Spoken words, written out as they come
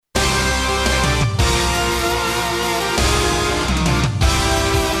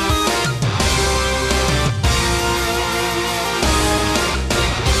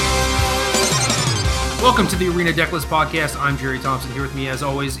Welcome to the Arena Decklist Podcast. I'm Jerry Thompson. Here with me, as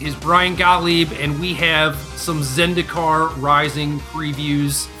always, is Brian Gottlieb, and we have some Zendikar Rising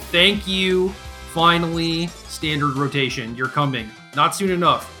previews. Thank you. Finally, standard rotation. You're coming. Not soon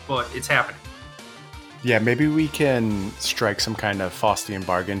enough, but it's happening. Yeah, maybe we can strike some kind of Faustian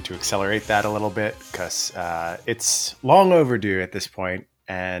bargain to accelerate that a little bit, because it's long overdue at this point,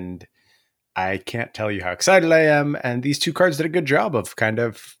 and I can't tell you how excited I am. And these two cards did a good job of kind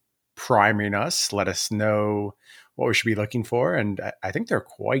of priming us, let us know what we should be looking for, and I think they're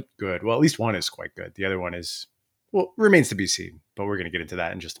quite good. Well, at least one is quite good. The other one is, well, remains to be seen, but we're going to get into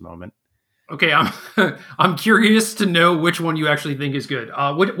that in just a moment. Okay, I'm curious to know which one you actually think is good.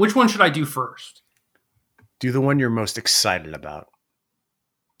 Which one should I do first? Do the one you're most excited about.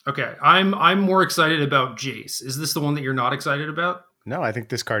 Okay, I'm more excited about Jace. Is this the one that you're not excited about? No, I think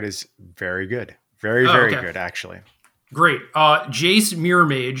this card is very good. Very good, actually. Great. Jace Mirror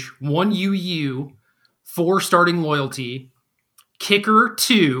Mage, 1 UU, 4 starting loyalty, kicker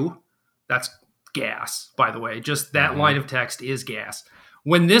 2. That's gas, by the way. Just that line of text is gas.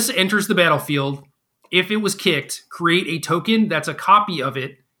 When this enters the battlefield, if it was kicked, create a token that's a copy of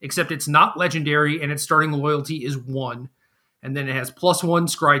it, except it's not legendary and its starting loyalty is 1. And then it has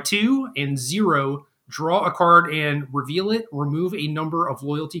 +1 scry 2 and 0. Draw a card and reveal it. Remove a number of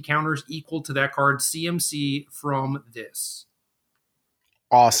loyalty counters equal to that card's CMC from this.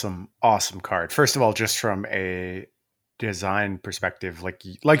 Awesome card. First of all, just from a design perspective, like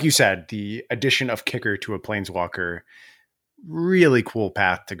you said, the addition of kicker to a planeswalker, really cool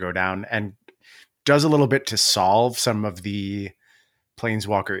path to go down, and does a little bit to solve some of the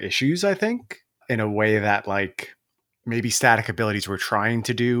planeswalker issues, I think, in a way that maybe static abilities were trying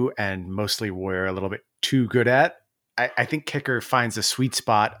to do and mostly were a little bit too good at. I think kicker finds a sweet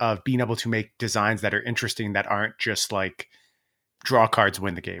spot of being able to make designs that are interesting, that aren't just draw cards,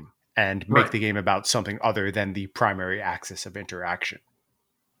 win the game, and make the game about something other than the primary axis of interaction.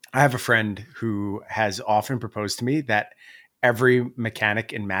 I have a friend who has often proposed to me that every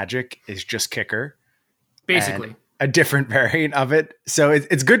mechanic in Magic is just kicker. Basically. A different variant of it. So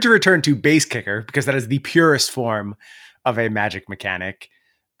it's good to return to base kicker, because that is the purest form of a Magic mechanic.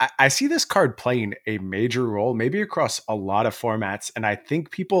 I see this card playing a major role, maybe across a lot of formats, and I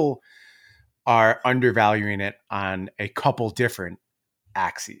think people are undervaluing it on a couple different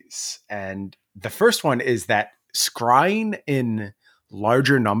axes. And the first one is that scrying in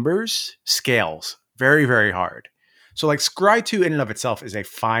larger numbers scales very, very hard. So scry 2 in and of itself is a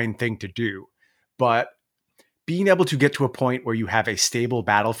fine thing to do, but being able to get to a point where you have a stable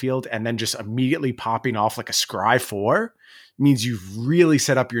battlefield and then just immediately popping off a scry 4 means you've really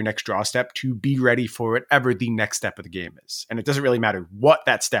set up your next draw step to be ready for whatever the next step of the game is. And it doesn't really matter what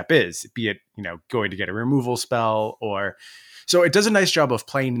that step is, be it, going to get a removal spell or... So it does a nice job of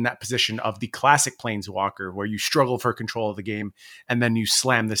playing in that position of the classic planeswalker, where you struggle for control of the game and then you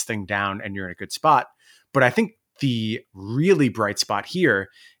slam this thing down and you're in a good spot. But I think the really bright spot here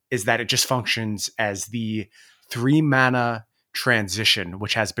is that it just functions as the 3-mana transition,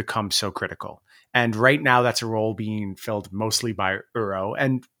 which has become so critical. And right now that's a role being filled mostly by Uro.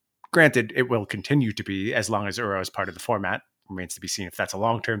 And granted, it will continue to be as long as Uro is part of the format. Remains to be seen if that's a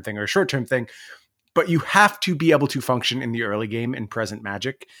long-term thing or a short-term thing. But you have to be able to function in the early game in present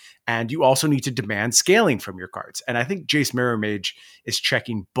Magic. And you also need to demand scaling from your cards. And I think Jace Mirror Mage is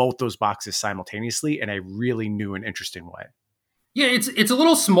checking both those boxes simultaneously in a really new and interesting way. Yeah, it's a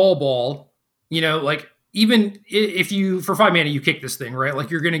little small ball, even if you, for 5 mana, you kick this thing,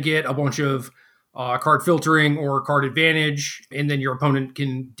 right? You're going to get a bunch of card filtering or card advantage, and then your opponent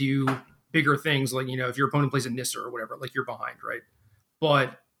can do bigger things. If your opponent plays a Nissa or whatever, you're behind, right?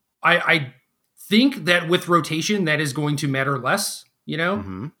 But I think that with rotation, that is going to matter less,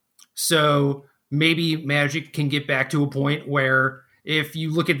 Mm-hmm. So maybe Magic can get back to a point where if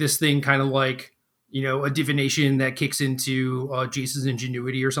you look at this thing kind of a divination that kicks into Jace's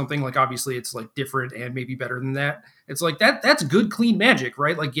ingenuity or something, obviously it's different and maybe better than that. It's that's good, clean Magic,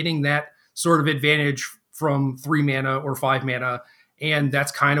 right? getting that sort of advantage from 3 mana or 5 mana. And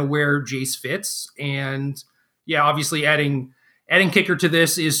that's kind of where Jace fits. And yeah, obviously adding kicker to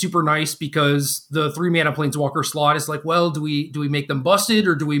this is super nice, because the 3 mana planeswalker slot is do we make them busted,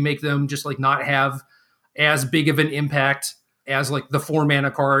 or do we make them just not have as big of an impact as the 4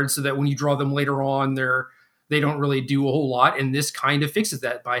 mana cards, so that when you draw them later on, they don't really do a whole lot. And this kind of fixes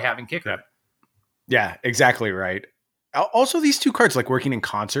that by having kicker. Yeah, exactly right. Also, these two cards working in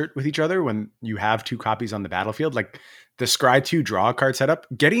concert with each other when you have 2 copies on the battlefield, the Scry 2 draw card setup,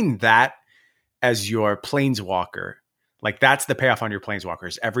 getting that as your planeswalker, that's the payoff on your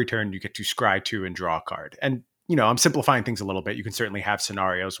planeswalkers. Every turn you get to Scry 2 and draw a card. And I'm simplifying things a little bit. You can certainly have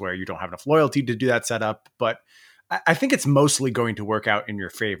scenarios where you don't have enough loyalty to do that setup, but I think it's mostly going to work out in your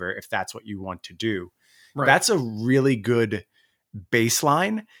favor if that's what you want to do. Right. That's a really good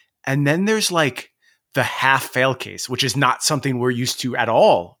baseline. And then there's like the half fail case, which is not something we're used to at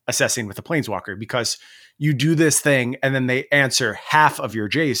all assessing with a Planeswalker, because you do this thing and then they answer half of your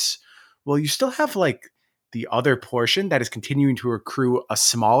Jace. Well, you still have like the other portion that is continuing to accrue a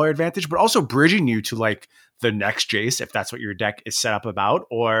smaller advantage, but also bridging you to like the next Jace, if that's what your deck is set up about,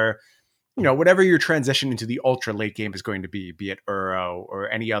 or whatever your transition into the ultra late game is going to be it Uro or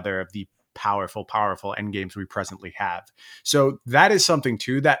any other of the powerful end games we presently have. So that is something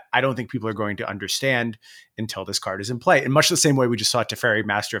too that I don't think people are going to understand until this card is in play. In much the same way we just saw Teferi,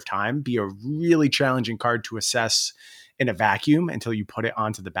 Master of Time, be a really challenging card to assess in a vacuum until you put it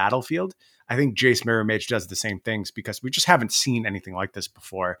onto the battlefield. I think Jace Mirror Mage does the same things because we just haven't seen anything like this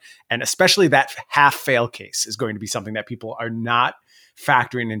before. And especially that half fail case is going to be something that people are not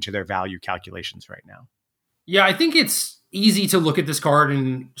factoring into their value calculations right now. Yeah, I think it's easy to look at this card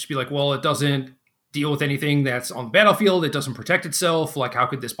and just be like, well, it doesn't deal with anything that's on the battlefield. It doesn't protect itself. Like, how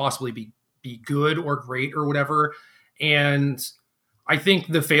could this possibly be good or great or whatever? And I think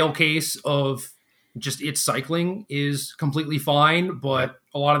the fail case of just its cycling is completely fine, but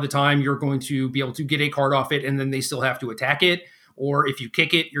a lot of the time you're going to be able to get a card off it and then they still have to attack it. Or if you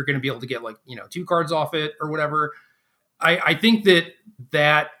kick it, you're going to be able to get 2 cards off it or whatever. I think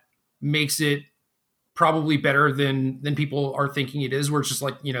that makes it probably better than people are thinking it is, where it's just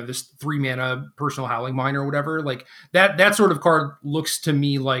this 3 mana Personal Howling Mine or whatever. Like that sort of card looks to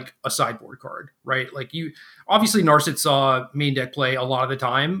me like a sideboard card, right? Like obviously Narset saw main deck play a lot of the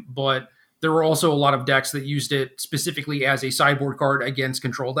time, but there were also a lot of decks that used it specifically as a sideboard card against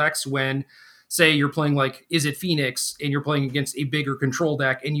control decks when, say, you're playing Izzet Phoenix and you're playing against a bigger control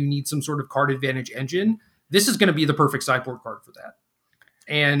deck and you need some sort of card advantage engine. This is going to be the perfect sideboard card for that.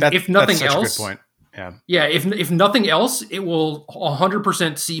 And if nothing else, that's such a good point. Yeah. If nothing else, it will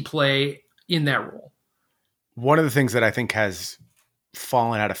 100% see play in that role. One of the things that I think has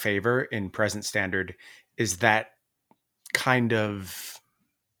fallen out of favor in present standard is that kind of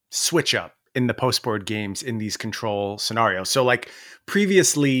switch up in the post-board games in these control scenarios. So like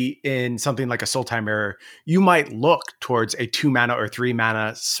previously in something like a Soultime Mirror, you might look towards a 2 mana or 3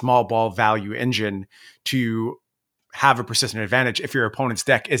 mana small ball value engine to have a persistent advantage if your opponent's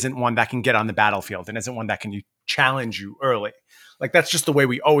deck isn't one that can get on the battlefield and isn't one that can challenge you early. Like that's just the way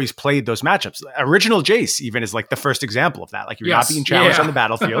we always played those matchups. Original Jace even is like the first example of that. Like you're not being challenged on the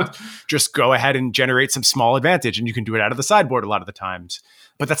battlefield. Just go ahead and generate some small advantage, and you can do it out of the sideboard a lot of the times.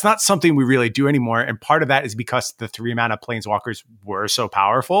 But that's not something we really do anymore. And part of that is because the 3 mana Planeswalkers were so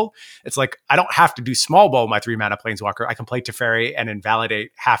powerful. It's like, I don't have to do small ball my 3 mana Planeswalker. I can play Teferi and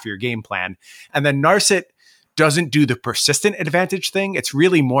invalidate half your game plan. And then Narset doesn't do the persistent advantage thing. It's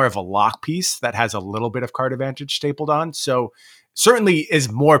really more of a lock piece that has a little bit of card advantage stapled on. So certainly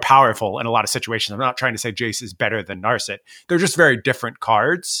is more powerful in a lot of situations. I'm not trying to say Jace is better than Narset. They're just very different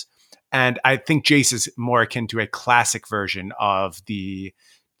cards. And I think Jace is more akin to a classic version of the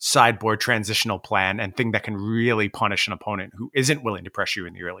sideboard transitional plan and thing that can really punish an opponent who isn't willing to press you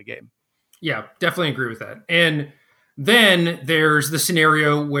in the early game. Yeah, definitely agree with that. And then there's the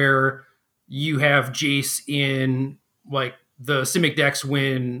scenario where you have Jace in the Simic decks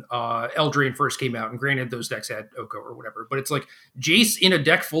when Eldraine first came out. And granted, those decks had Oko or whatever, but it's like Jace in a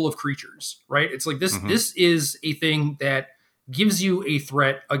deck full of creatures, right? It's like this, This is a thing that gives you a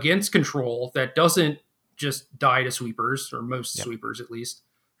threat against control that doesn't just die to sweepers, or most sweepers at least.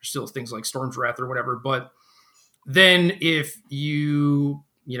 There's still things like Storm's Wrath or whatever. But then if you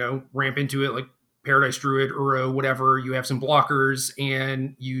ramp into it like Paradise Druid, Uro, whatever, you have some blockers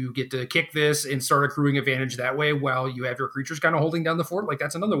and you get to kick this and start accruing advantage that way while you have your creatures kind of holding down the fort. Like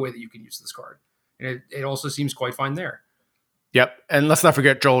that's another way that you can use this card. And it also seems quite fine there. Yep. And let's not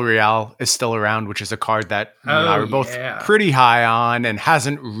forget Joel Real is still around, which is a card that you and I were both pretty high on and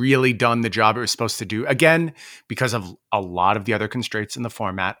hasn't really done the job it was supposed to do. Again, because of a lot of the other constraints in the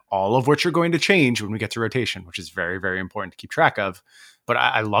format, all of which are going to change when we get to rotation, which is very, very important to keep track of. But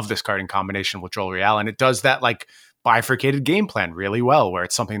I love this card in combination with Joel Real. And it does that bifurcated game plan really well, where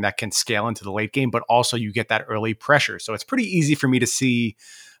it's something that can scale into the late game, but also you get that early pressure. So it's pretty easy for me to see,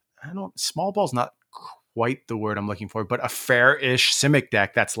 small ball's not quite the word I'm looking for, but a fair-ish Simic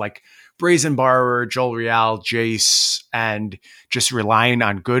deck that's like Brazen Borrower, Joel Real, Jace, and just relying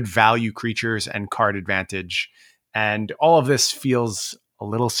on good value creatures and card advantage. And all of this feels a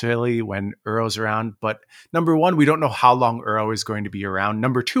little silly when Uro's around. But number one, we don't know how long Uro is going to be around.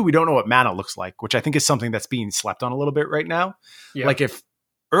 Number two, we don't know what mana looks like, which I think is something that's being slept on a little bit right now. Yeah. Like if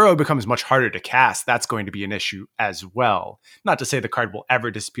Uro becomes much harder to cast, that's going to be an issue as well. Not to say the card will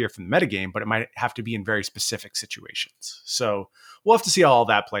ever disappear from the metagame, but it might have to be in very specific situations. So we'll have to see how all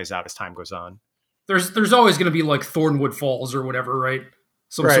that plays out as time goes on. There's always going to be like Thornwood Falls or whatever, right?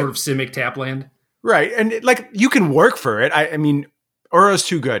 Some sort of Simic tap land. Right. And like you can work for it. I mean, Uro's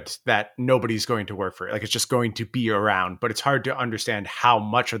too good that nobody's going to work for it. Like it's just going to be around, but it's hard to understand how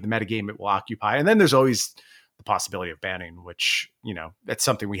much of the metagame it will occupy. And then there's always the possibility of banning, which, that's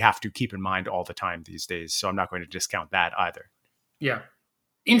something we have to keep in mind all the time these days. So I'm not going to discount that either. Yeah.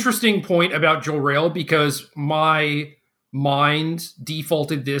 Interesting point about Jolrael, because my mind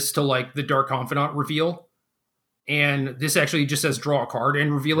defaulted this to like the Dark Confidant reveal. And this actually just says draw a card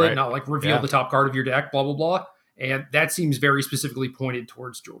and reveal it, not like reveal the top card of your deck, blah, blah, blah. And that seems very specifically pointed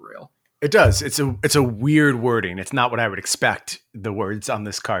towards Jolrael. It does. It's a weird wording. It's not what I would expect the words on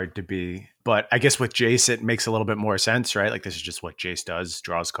this card to be. But I guess with Jace, it makes a little bit more sense, right? Like this is just what Jace does,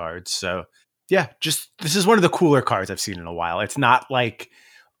 draws cards. So yeah, this is one of the cooler cards I've seen in a while. It's not like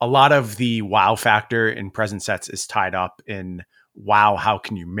a lot of the wow factor in present sets is tied up in, wow, how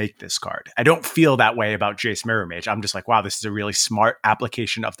can you make this card? I don't feel that way about Jace Mirror Mage. I'm just like, wow, this is a really smart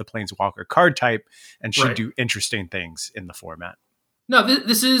application of the Planeswalker card type and should do interesting things in the format. No,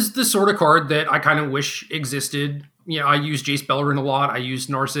 this is the sort of card that I kind of wish existed. I use Jace Beleren a lot. I use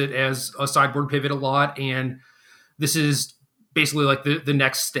Narset as a sideboard pivot a lot. And this is basically like the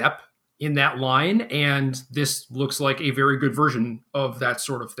next step in that line. And this looks like a very good version of that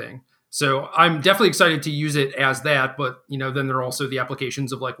sort of thing. So I'm definitely excited to use it as that. But, then there are also the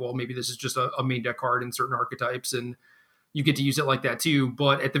applications of like, well, maybe this is just a main deck card in certain archetypes and you get to use it like that too.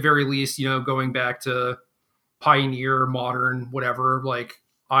 But at the very least, going back to Pioneer, Modern, whatever, like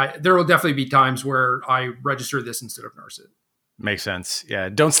there will definitely be times where I register this instead of Narset. Makes sense. Yeah.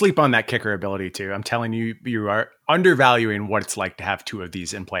 Don't sleep on that kicker ability too. I'm telling you, you are undervaluing what it's like to have two of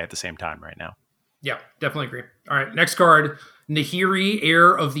these in play at the same time right now. Yeah, definitely agree. All right. Next card, Nahiri,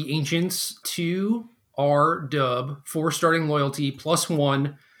 Heir of the Ancients, 2R dub, 4 starting loyalty,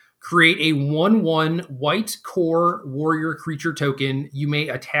 +1. Create a 1/1 white core warrior creature token. You may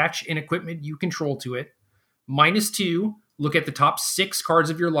attach an equipment you control to it. -2, look at the top 6 cards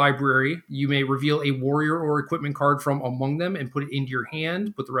of your library. You may reveal a warrior or equipment card from among them and put it into your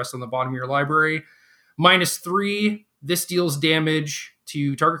hand. Put the rest on the bottom of your library. -3, this deals damage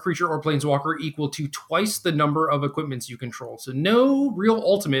to target creature or planeswalker equal to twice the number of equipments you control. So no real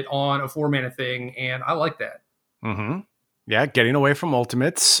ultimate on a 4-mana thing, and I like that. Mm-hmm. Yeah, getting away from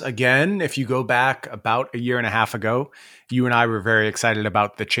ultimates. Again, if you go back about a year and a half ago, you and I were very excited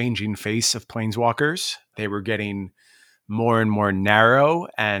about the changing face of planeswalkers. They were getting more and more narrow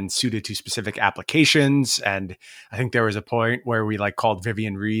and suited to specific applications. And I think there was a point where we called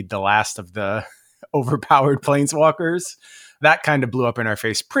Vivian Reed the last of the overpowered planeswalkers. That kind of blew up in our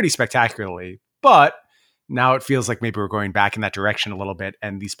face pretty spectacularly. But now it feels like maybe we're going back in that direction a little bit,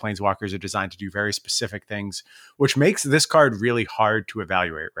 and these planeswalkers are designed to do very specific things, which makes this card really hard to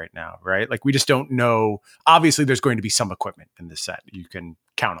evaluate right now, right? Like we just don't know. Obviously, there's going to be some equipment in this set. You can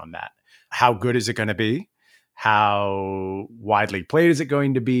count on that. How good is it going to be? How widely played is it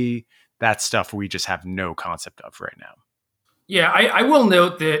going to be? That stuff we just have no concept of right now. Yeah, I will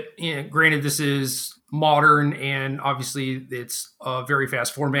note that, granted, this is Modern, and obviously it's a very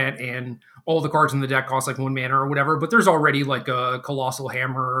fast format, and all the cards in the deck cost 1 mana or whatever, but there's already a Colossal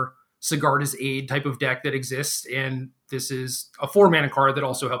Hammer, Sigarda's Aid type of deck that exists, and this is a 4-mana card that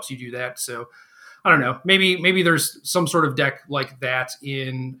also helps you do that. So I don't know, maybe there's some sort of deck like that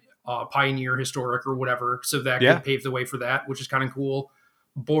in Pioneer, Historic, or whatever, so that could pave the way for that, which is kind of cool.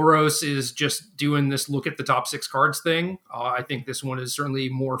 Boros is just doing this look at the top 6 cards thing. I think this one is certainly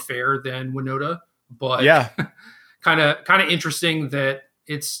more fair than Winota, but kind of interesting that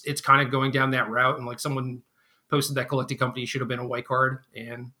it's kind of going down that route. And someone posted that Collecting Company should have been a white card,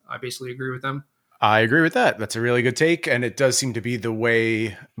 and I basically agree with them. I agree with that. That's a really good take, and it does seem to be the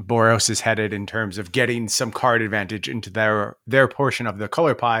way Boros is headed in terms of getting some card advantage into their portion of the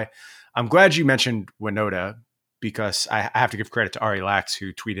color pie. I'm glad you mentioned Winota, because I have to give credit to Ari Lax,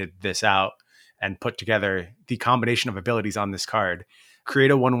 who tweeted this out and put together the combination of abilities on this card.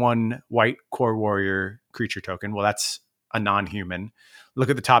 Create a 1/1 white core warrior creature token. Well, that's a non-human. Look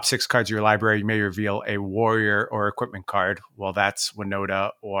at the top 6 cards of your library. You may reveal a warrior or equipment card. Well, that's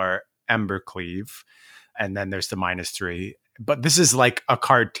Winota or Embercleave. And then there's the -3. But this is a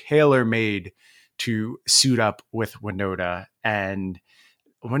card tailor-made to suit up with Winota. And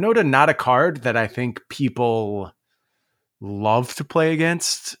Winota, not a card that I think people love to play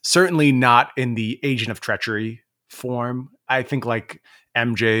against. Certainly not in the Agent of Treachery form. I think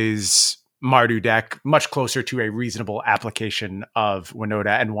MJ's Mardu deck, much closer to a reasonable application of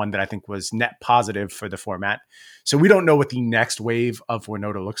Winota, and one that I think was net positive for the format. So we don't know what the next wave of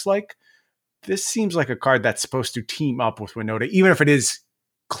Winota looks like. This seems like a card that's supposed to team up with Winota, even if it is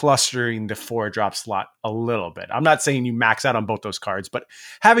clustering the 4-drop slot a little bit. I'm not saying you max out on both those cards, but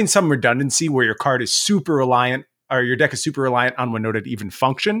having some redundancy where your card is super reliant, or your deck is super reliant on Winota to even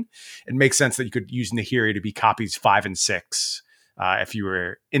function, it makes sense that you could use Nahiri to be copies 5 and 6 if you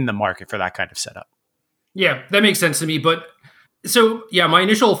were in the market for that kind of setup. Yeah, that makes sense to me. But so, yeah, my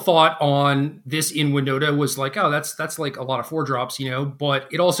initial thought on this in Winota was like, oh, that's like a lot of 4-drops, but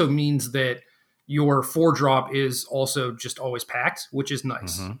it also means that your 4-drop is also just always packed, which is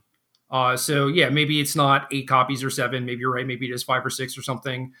nice. Mm-hmm. So yeah, maybe it's not 8 copies or 7. Maybe you're right. Maybe it is 5 or 6 or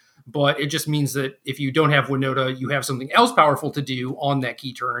something. But it just means that if you don't have Winota, you have something else powerful to do on that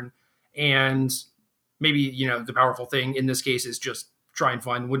key turn. And maybe, the powerful thing in this case is just try and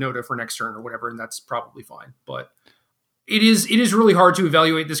find Winota for next turn or whatever. And that's probably fine. But it is really hard to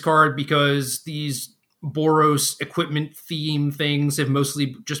evaluate this card because these Boros equipment theme things have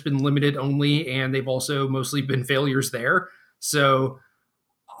mostly just been limited only, and they've also mostly been failures there. So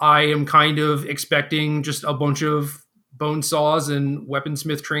I am kind of expecting just a bunch of bone saws and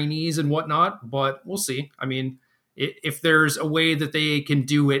weaponsmith trainees and whatnot, but we'll see. I mean, if there's a way that they can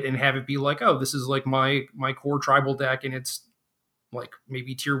do it and have it be like, oh, this is like my core tribal deck and it's like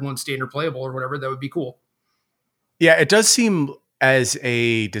maybe tier 1 standard playable or whatever, that would be cool. Yeah, it does seem as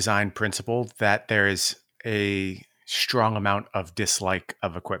a design principle that there is a strong amount of dislike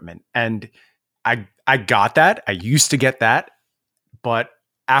of equipment. And I got that. I used to get that. But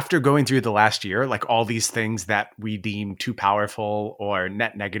after going through the last year, like all these things that we deem too powerful or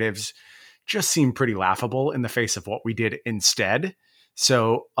net negatives just seem pretty laughable in the face of what we did instead.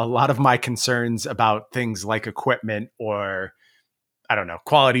 So a lot of my concerns about things like equipment or, I don't know,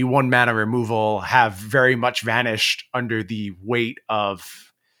 quality 1 mana removal have very much vanished under the weight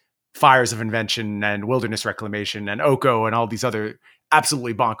of Fires of Invention and Wilderness Reclamation and Oko and all these other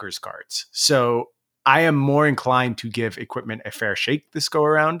absolutely bonkers cards. So I am more inclined to give equipment a fair shake this go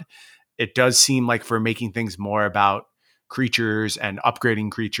around. It does seem like we're making things more about creatures and upgrading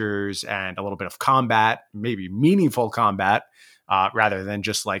creatures and a little bit of combat, maybe meaningful combat, rather than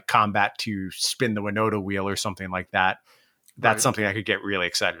just like combat to spin the Winota wheel or something like that. That's right. Something I could get really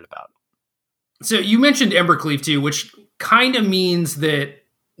excited about. So you mentioned Embercleave too, which kind of means that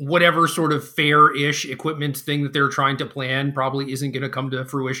whatever sort of fair-ish equipment thing that they're trying to plan probably isn't going to come to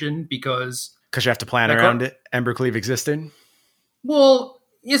fruition because you have to plan around it, Embercleave existing? Well,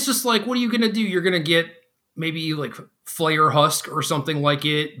 it's just like, what are you going to do? You're going to get maybe like Flayer Husk or something like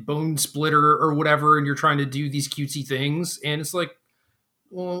it, Bone Splitter or whatever, and you're trying to do these cutesy things. And it's like,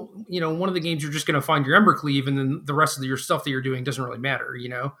 well, one of the games you're just going to find your Embercleave, and then the rest of your stuff that you're doing doesn't really matter,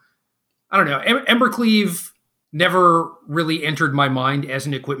 I don't know. Embercleave never really entered my mind as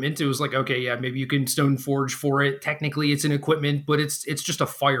an equipment. It was like, okay, yeah, maybe you can Stoneforge for it. Technically, it's an equipment, but it's just a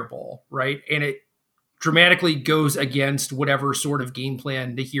fireball, right? And it dramatically goes against whatever sort of game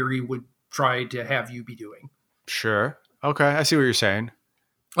plan Nahiri would try to have you be doing. Sure. Okay, I see what you're saying.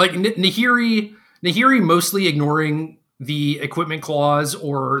 Like Nahiri mostly ignoring the equipment clause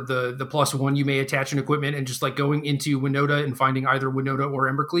or the +1 you may attach an equipment and just like going into Winota and finding either Winota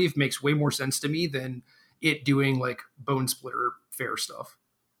or Embercleave makes way more sense to me than it doing like Bone Splitter fair stuff.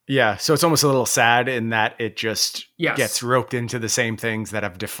 Yeah, so it's almost a little sad in that it just Yes. gets roped into the same things that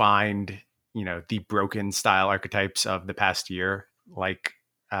have defined, the broken style archetypes of the past year, like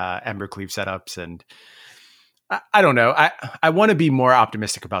Embercleave setups. And I don't know. I want to be more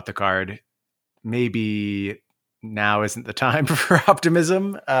optimistic about the card. Maybe now isn't the time for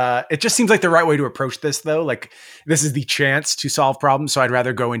optimism. It just seems like the right way to approach this, though. Like, this is the chance to solve problems. So I'd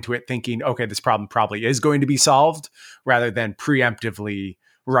rather go into it thinking, okay, this problem probably is going to be solved, rather than preemptively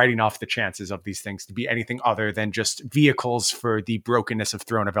writing off the chances of these things to be anything other than just vehicles for the brokenness of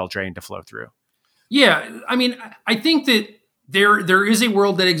Throne of Eldraine to flow through. Yeah, I mean, I think that there is a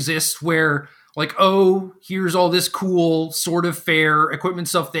world that exists where, like, oh, here's all this cool, sort of fair equipment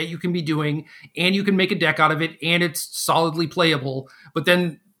stuff that you can be doing, and you can make a deck out of it, and it's solidly playable. But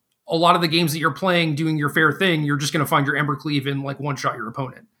then a lot of the games that you're playing, doing your fair thing, you're just going to find your Embercleave and like one-shot your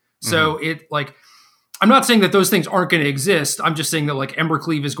opponent. So I'm not saying that those things aren't going to exist. I'm just saying that like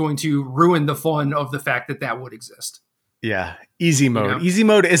Embercleave is going to ruin the fun of the fact that that would exist. Yeah. Easy mode. Easy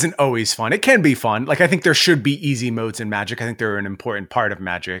mode isn't always fun. It can be fun. Like, I think there should be easy modes in Magic. I think they're an important part of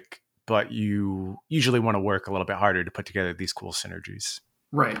Magic, but you usually want to work a little bit harder to put together these cool synergies.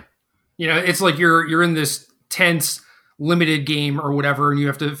 Right. It's like you're in this tense limited game or whatever, and you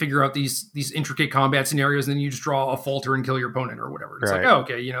have to figure out these intricate combat scenarios, and then you just draw a falter and kill your opponent or whatever. It's like, oh,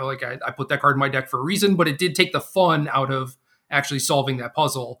 okay, like I put that card in my deck for a reason, but it did take the fun out of actually solving that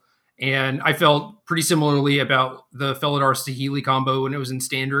puzzle. And I felt pretty similarly about the Felidar Saheeli combo when it was in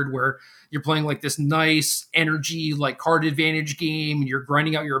Standard, where you're playing like this nice energy, like card advantage game, and you're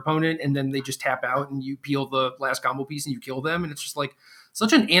grinding out your opponent, and then they just tap out and you peel the last combo piece and you kill them. And it's just like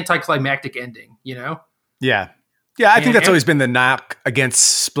such an anticlimactic ending, Yeah. Yeah, I think that's always been the knock against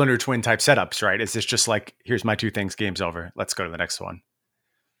Splinter Twin type setups, right? Is this just like, here's my 2 things, game's over. Let's go to the next one.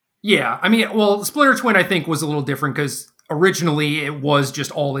 Yeah. I mean, well, Splinter Twin, I think, was a little different because originally it was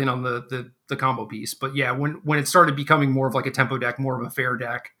just all in on the combo piece. But yeah, when it started becoming more of like a tempo deck, more of a fair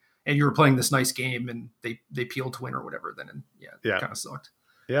deck, and you were playing this nice game and they peeled Twin or whatever, then it kind of sucked.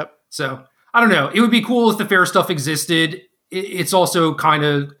 Yep. So I don't know. It would be cool if the fair stuff existed. It's also kind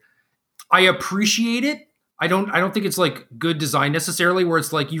of, I appreciate it. I don't think it's like good design necessarily, where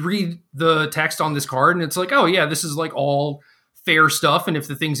it's like you read the text on this card and it's like, oh yeah, this is like all fair stuff. And if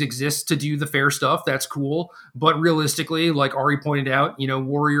the things exist to do the fair stuff, that's cool. But realistically, like Ari pointed out,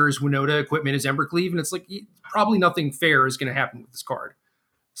 Warrior is Winota, Equipment is Embercleave. And it's like, probably nothing fair is going to happen with this card.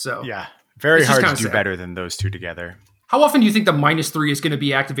 So yeah, very hard to do better than those 2 together. How often do you think the -3 is going to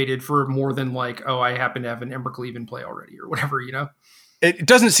be activated for more than like, oh, I happen to have an Embercleave in play already or whatever, It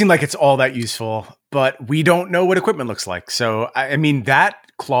doesn't seem like it's all that useful, but we don't know what equipment looks like. So, I mean, that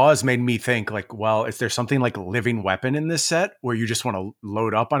clause made me think like, well, is there something like Living Weapon in this set where you just want to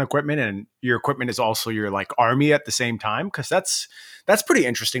load up on equipment and your equipment is also your like army at the same time? Because that's pretty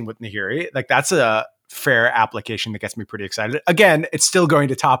interesting with Nahiri. Like that's a fair application that gets me pretty excited. Again, it's still going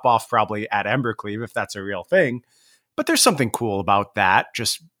to top off probably at Embercleave if that's a real thing, but there's something cool about that.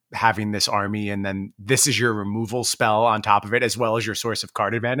 Just having this army and then this is your removal spell on top of it, as well as your source of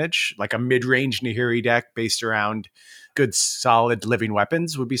card advantage. Like a mid-range Nahiri deck based around good, solid living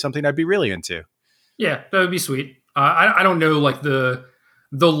weapons would be something I'd be really into. Yeah, that would be sweet. I don't know like the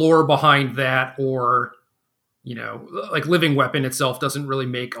lore behind that, or like Living Weapon itself doesn't really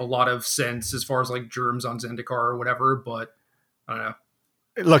make a lot of sense as far as like germs on Zendikar or whatever, but I don't know.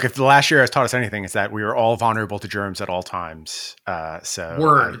 Look, if the last year has taught us anything, it's that we are all vulnerable to germs at all times.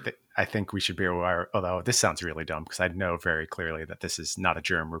 So I think we should be aware, although this sounds really dumb because I know very clearly that this is not a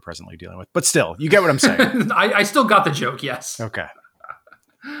germ we're presently dealing with. But still, you get what I'm saying. I still got the joke, yes. Okay.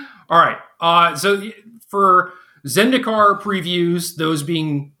 All right. So for Zendikar previews, those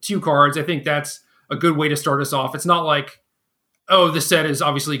being 2 cards, I think that's a good way to start us off. It's not like, oh, the set is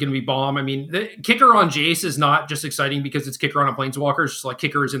obviously going to be bomb. I mean, the kicker on Jace is not just exciting because it's kicker on a Planeswalker. It's just like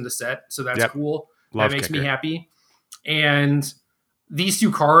kicker is in the set. So that's cool. That makes me happy. And these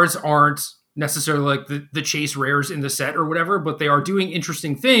 2 cards aren't necessarily like the chase rares in the set or whatever, but they are doing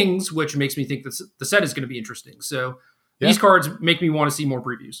interesting things, which makes me think that the set is going to be interesting. So these cards make me want to see more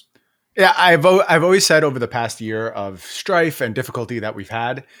previews. Yeah, I've always said over the past year of strife and difficulty that we've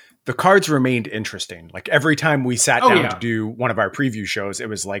had, the cards remained interesting. Like every time we sat down to do one of our preview shows, it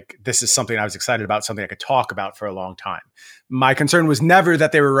was like, this is something I was excited about, something I could talk about for a long time. My concern was never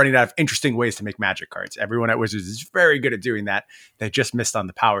that they were running out of interesting ways to make Magic cards. Everyone at Wizards is very good at doing that. They just missed on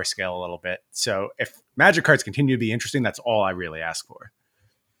the power scale a little bit. So if Magic cards continue to be interesting, that's all I really ask for.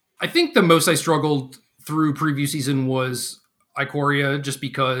 I think the most I struggled through preview season was Ikoria, just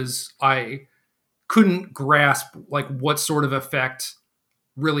because I couldn't grasp like what sort of effect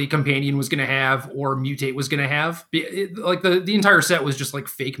really Companion was going to have or Mutate was going to have. Like the entire set was just like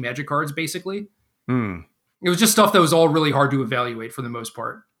fake Magic cards, basically. It was just stuff that was all really hard to evaluate for the most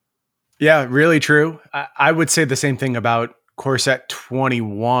part. Yeah, really true. I would say the same thing about Core Set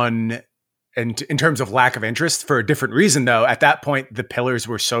 21 and in terms of lack of interest, for a different reason, though. At that point, the pillars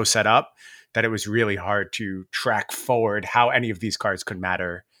were so set up that it was really hard to track forward how any of these cards could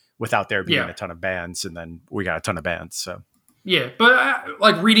matter without there being a ton of bans. And then we got a ton of bans, so... Yeah, but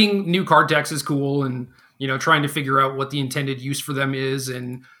like reading new card decks is cool, and trying to figure out what the intended use for them is,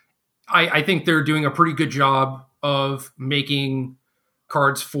 and I think they're doing a pretty good job of making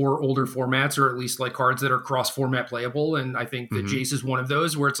cards for older formats, or at least like cards that are cross-format playable. And I think that Jace is one of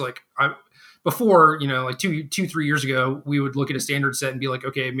those where it's like before, like 3 years ago, we would look at a standard set and be like,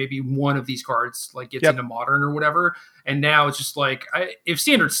 okay, maybe one of these cards like gets into modern or whatever. And now it's just like, if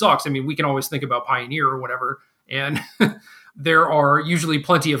standard sucks, I mean, we can always think about Pioneer or whatever, and there are usually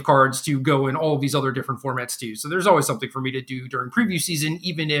plenty of cards to go in all of these other different formats too. So there's always something for me to do during preview season,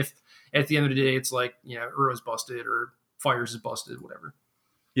 even if at the end of the day, it's like, Uro's busted or Fires is busted, whatever.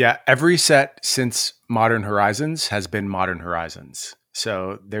 Yeah. Every set since Modern Horizons has been Modern Horizons.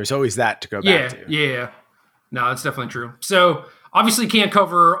 So there's always that to go back to. Yeah. No, that's definitely true. So obviously can't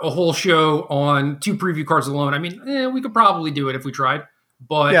cover a whole show on 2 preview cards alone. I mean, we could probably do it if we tried,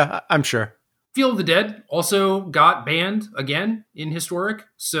 but yeah, I'm sure. Field of the Dead also got banned again in Historic,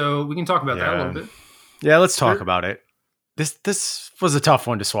 so we can talk about that a little bit. Yeah, let's talk about it. This was a tough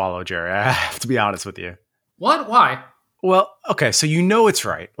one to swallow, Jerry. I have to be honest with you. What? Why? Well, okay, so it's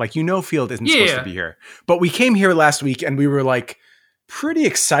right. Like, Field isn't supposed to be here. But we came here last week and we were like pretty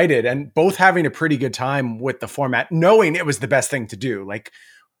excited and both having a pretty good time with the format, knowing it was the best thing to do. Like,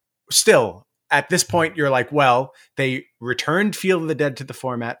 still, at this point, you're like, well, they returned Field of the Dead to the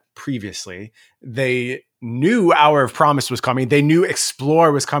format previously. They knew Hour of Promise was coming. They knew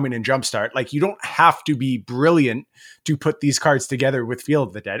Explore was coming in Jumpstart. Like, you don't have to be brilliant to put these cards together with Field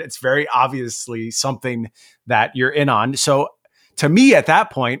of the Dead. It's very obviously something that you're in on. So to me, at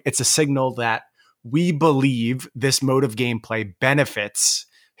that point, it's a signal that we believe this mode of gameplay benefits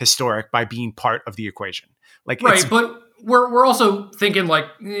Historic by being part of the equation. Like, right, but we're also thinking like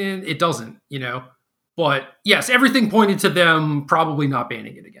it doesn't, But yes, everything pointed to them probably not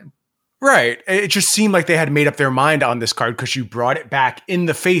banning it again. Right. It just seemed like they had made up their mind on this card because you brought it back in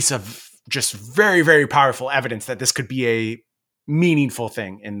the face of just very, very powerful evidence that this could be a meaningful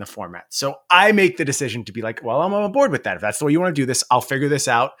thing in the format. So I make the decision to be like, well, I'm on board with that. If that's the way you want to do this, I'll figure this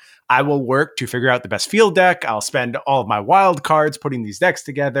out. I will work to figure out the best field deck. I'll spend all of my wild cards putting these decks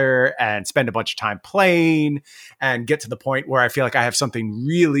together and spend a bunch of time playing and get to the point where I feel like I have something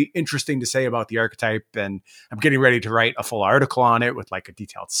really interesting to say about the archetype. And I'm getting ready to write a full article on it with like a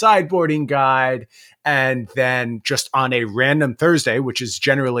detailed sideboarding guide. And then just on a random Thursday, which is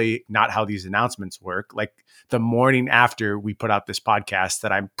generally not how these announcements work, like the morning after we put out this podcast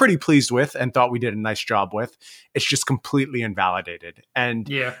that I'm pretty pleased with and thought we did a nice job with, it's just completely invalidated. And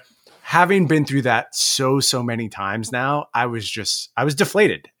having been through that so many times now, I was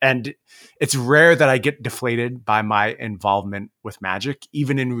deflated. And it's rare that I get deflated by my involvement with Magic.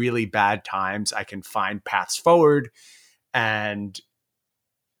 Even in really bad times, I can find paths forward. And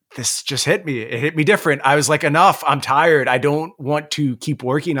this just hit me. It hit me different. I was like, enough. I'm tired. I don't want to keep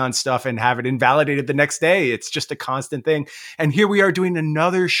working on stuff and have it invalidated the next day. It's just a constant thing. And here we are doing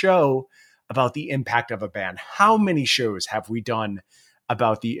another show about the impact of a ban. How many shows have we done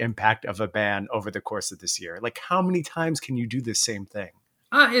about the impact of a ban over the course of this year? Like, how many times can you do the same thing?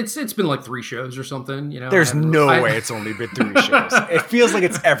 It's been like 3 shows or something. There's no way it's only been 3 shows. It feels like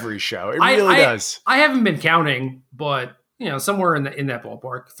it's every show. It really does. I haven't been counting, but somewhere in that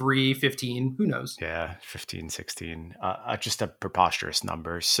ballpark, 3, 15, who knows? Yeah, 15, 16, just a preposterous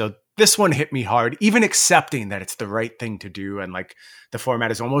number. So this one hit me hard, even accepting that it's the right thing to do. And like the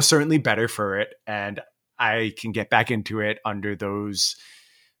format is almost certainly better for it. And I can get back into it under those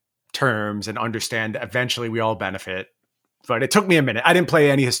terms and understand that eventually we all benefit. But it took me a minute. I didn't play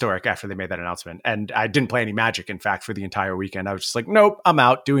any Historic after they made that announcement. And I didn't play any Magic, in fact, for the entire weekend. I was just like, nope, I'm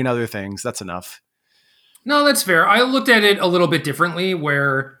out doing other things. That's enough. No, that's fair. I looked at it a little bit differently,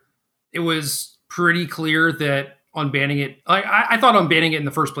 where it was pretty clear that unbanning it, I thought unbanning it in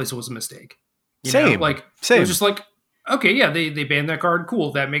the first place was a mistake. Same. It was just like, okay, yeah, they banned that card.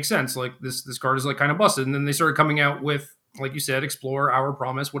 Cool, that makes sense. Like this card is like kind of busted. And then they started coming out with, like you said, Explore, Hour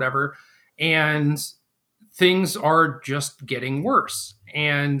Promise, whatever, and things are just getting worse.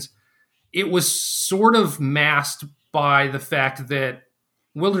 And it was sort of masked by the fact that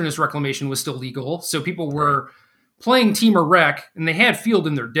Wilderness Reclamation was still legal, so people were playing Temur Rec, and they had Field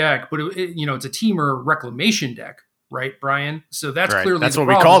in their deck, but it's a Temur Reclamation deck, right, Brian? So that's clearly that's the what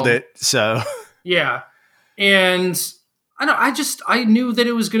problem. We called it. So yeah, and I knew that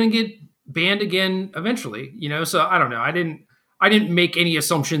it was going to get banned again eventually, So I don't know. I didn't make any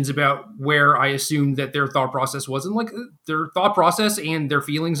assumptions about where I assumed that their thought process was, and like their thought process and their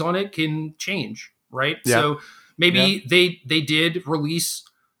feelings on it can change, right? Yeah. So maybe they did release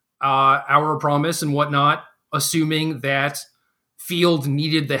Hour of Promise and whatnot, assuming that Field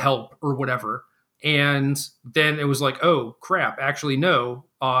needed the help or whatever. And then it was like, oh crap, actually no,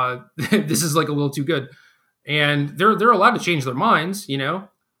 this is like a little too good. And they're allowed to change their minds,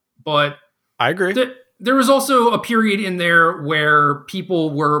 but I agree. There was also a period in there where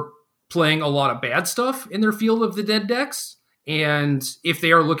people were playing a lot of bad stuff in their Field of the Dead decks. And if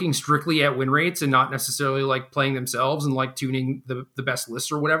they are looking strictly at win rates and not necessarily like playing themselves and like tuning the best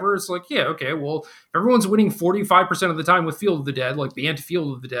lists or whatever, it's like, yeah, okay, well, if everyone's winning 45% of the time with Field of the Dead, like the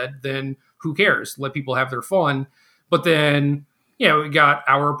anti-Field of the Dead, then who cares? Let people have their fun. But then, we got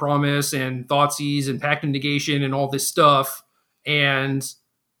Hour Promise and Thoughtseize and Pact of Negation and all this stuff. And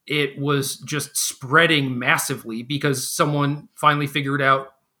it was just spreading massively because someone finally figured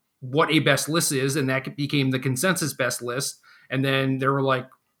out what a best list is, and that became the consensus best list. And then there were like,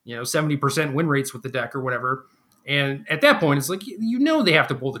 70% win rates with the deck or whatever. And at that point, it's like, you know, they have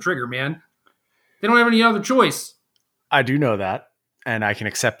to pull the trigger, man. They don't have any other choice. I do know that, and I can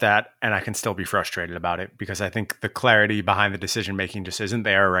accept that, and I can still be frustrated about it because I think the clarity behind the decision making just isn't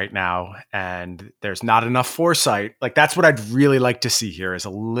there right now, and there's not enough foresight. Like, that's what I'd really like to see here, is a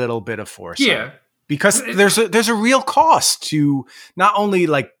little bit of foresight. Yeah. Because there's a real cost to not only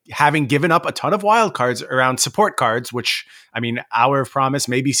like having given up a ton of wild cards around support cards, which, I mean, Hour of Promise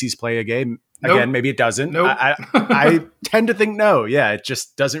maybe sees play a game. Nope. Again, maybe it doesn't. Nope. I tend to think no. Yeah, it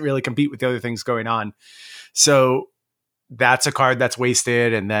just doesn't really compete with the other things going on. So that's a card that's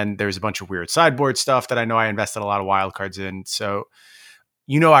wasted. And then there's a bunch of weird sideboard stuff that I know I invested a lot of wild cards in. So,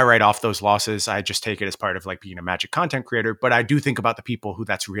 you know, I write off those losses. I just take it as part of like being a Magic content creator. But I do think about the people who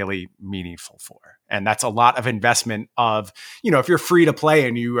that's really meaningful for. And that's a lot of investment of, you know, if you're free to play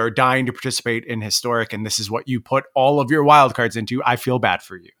and you are dying to participate in Historic and this is what you put all of your wild cards into, I feel bad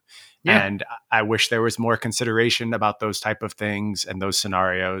for you. Yeah. And I wish there was more consideration about those type of things and those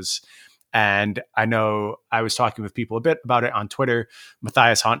scenarios. And I know I was talking with people a bit about it on Twitter.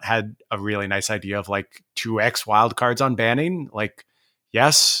 Matthias Hunt had a really nice idea of like 2x wildcards on banning. Like,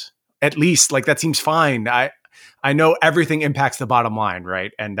 yes, at least like that seems fine. I know everything impacts the bottom line,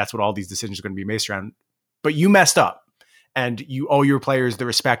 right? And that's what all these decisions are going to be based around. But you messed up. And you owe your players the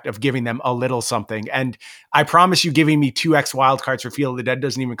respect of giving them a little something. And I promise you, giving me 2x wildcards for Field of the Dead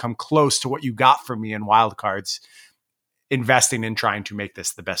doesn't even come close to what you got from me in wildcards, investing in trying to make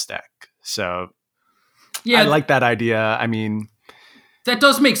this the best deck. So yeah, I like that idea. I mean, that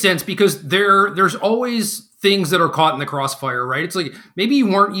does make sense because there's always things that are caught in the crossfire, right? It's like maybe you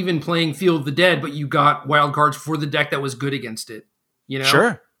weren't even playing Field of the Dead, but you got wildcards for the deck that was good against it. You know?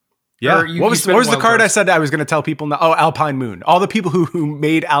 Sure. Yeah. What was the card I said I was going to tell people now? Oh, Alpine Moon. All the people who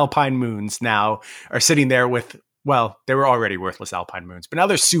made Alpine Moons now are sitting there with, well, they were already worthless Alpine Moons, but now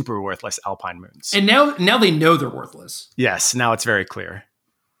they're super worthless Alpine Moons. And now they know they're worthless. Yes. Now it's very clear.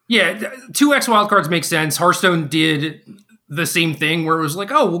 Yeah. 2x wildcards make sense. Hearthstone did the same thing where it was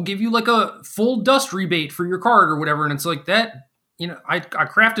like, oh, we'll give you like a full dust rebate for your card or whatever. And it's like that, you know, I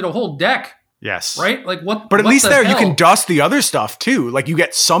crafted a whole deck. Yes. Right? Like what? But at least there hell? You can dust the other stuff too. Like you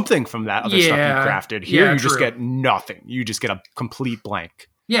get something from that other stuff you crafted. Here you just get nothing. You just get a complete blank.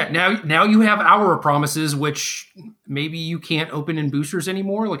 Yeah. Now you have Hour of Promises, which maybe you can't open in boosters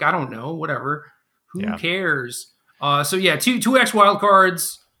anymore. Like, I don't know, whatever. Who cares? So yeah, 2x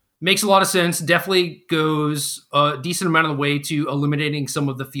wildcards makes a lot of sense. Definitely goes a decent amount of the way to eliminating some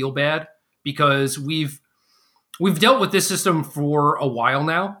of the feel bad because we've dealt with this system for a while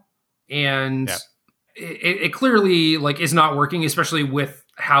now. And it clearly like is not working, especially with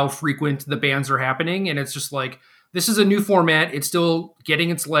how frequent the bans are happening. And it's just like, this is a new format. It's still getting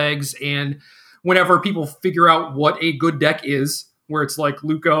its legs. And whenever people figure out what a good deck is, where it's like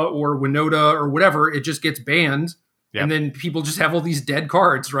Luca or Winota or whatever, it just gets banned. Yep. And then people just have all these dead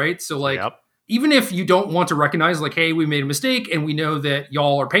cards, right? So like, even if you don't want to recognize like, hey, we made a mistake and we know that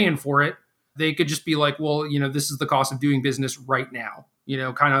y'all are paying for it, they could just be like, well, you know, this is the cost of doing business right now. You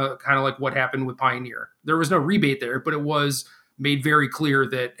know, kind of like what happened with Pioneer. There was no rebate there, but it was made very clear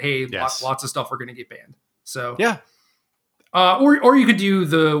that, hey, lots of stuff are going to get banned. So yeah. Or you could do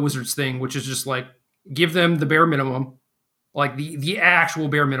the Wizards thing, which is just like give them the bare minimum, like the actual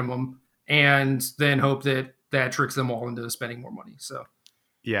bare minimum, and then hope that tricks them all into spending more money. So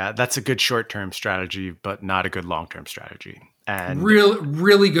yeah, that's a good short-term strategy, but not a good long-term strategy. And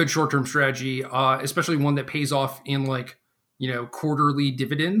really good short-term strategy, especially one that pays off in like, you know, quarterly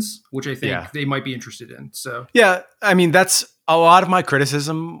dividends, which I think they might be interested in. So, yeah, I mean, that's a lot of my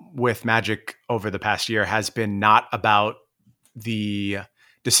criticism with Magic over the past year has been not about the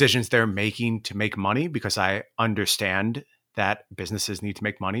decisions they're making to make money, because I understand that businesses need to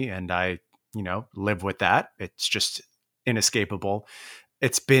make money and I, you know, live with that. It's just inescapable.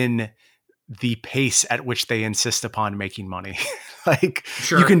 It's been the pace at which they insist upon making money. Like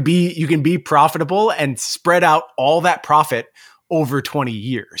you can be profitable and spread out all that profit over 20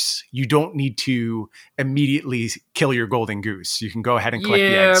 years. You don't need to immediately kill your golden goose. You can go ahead and collect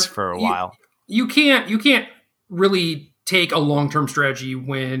the eggs for a while. You can't really take a long-term strategy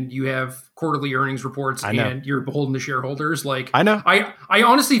when you have quarterly earnings reports and you're beholden to shareholders. Like I know. I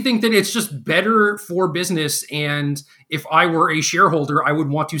honestly think that it's just better for business. And if I were a shareholder, I would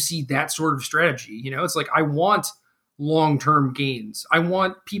want to see that sort of strategy. You know, it's like, I want long-term gains. I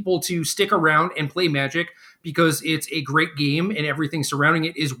want people to stick around and play Magic because it's a great game and everything surrounding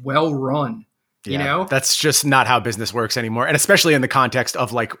it is well run. You know, that's just not how business works anymore. And especially in the context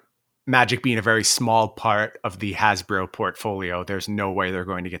of like Magic being a very small part of the Hasbro portfolio, there's no way they're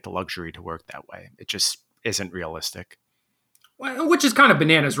going to get the luxury to work that way. It just isn't realistic. Well, which is kind of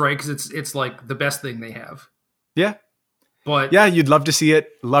bananas, right? Because it's like the best thing they have. Yeah. But yeah, you'd love to see it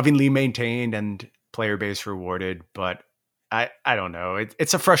lovingly maintained and player base rewarded, but I don't know.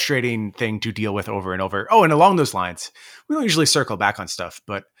 It's a frustrating thing to deal with over and over. Oh, and along those lines, we don't usually circle back on stuff,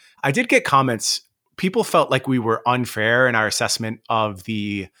 but I did get comments. People felt like we were unfair in our assessment of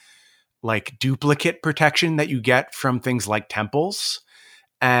the like duplicate protection that you get from things like temples.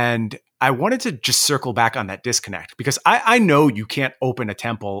 And I wanted to just circle back on that disconnect because I know you can't open a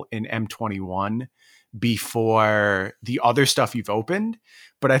temple in M21 before the other stuff you've opened.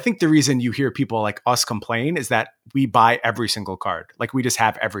 But I think the reason you hear people like us complain is that we buy every single card. Like we just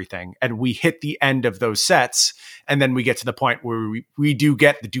have everything and we hit the end of those sets. And then we get to the point where we do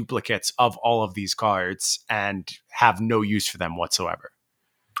get the duplicates of all of these cards and have no use for them whatsoever.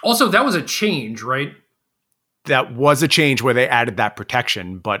 Also, that was a change, right? That was a change where they added that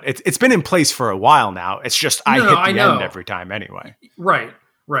protection, but it's been in place for a while now. It's just I hit the end every time anyway. Right.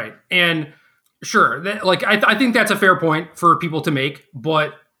 And sure, I think that's a fair point for people to make,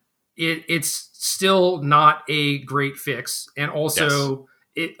 but it's still not a great fix. And also,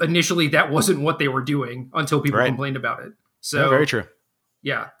 initially that wasn't what they were doing until people complained about it. So very true.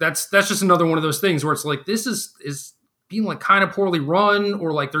 Yeah, that's just another one of those things where it's like this is being like kind of poorly run,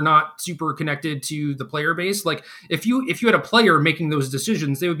 or like they're not super connected to the player base. Like if you had a player making those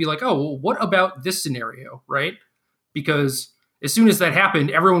decisions, they would be like, oh, well, what about this scenario, right? Because as soon as that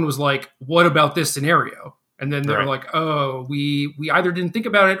happened, everyone was like, what about this scenario? And then they're like, oh, we either didn't think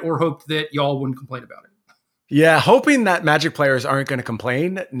about it or hoped that y'all wouldn't complain about it. Yeah, hoping that Magic players aren't going to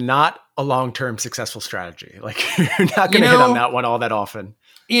complain, not a long-term successful strategy. Like you're not going to hit on that one all that often.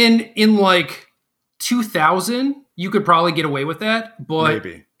 In like 2000, you could probably get away with that, but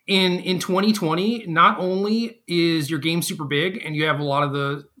maybe. In 2020, not only is your game super big and you have a lot of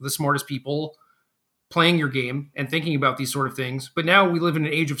the smartest people playing your game and thinking about these sort of things, but now we live in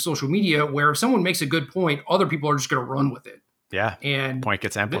an age of social media where if someone makes a good point, other people are just going to run with it. Yeah. And point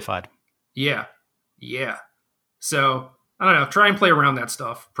gets amplified. Yeah. So I don't know. Try and play around that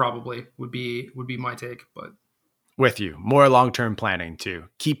stuff probably would be my take, but. With you. More long-term planning to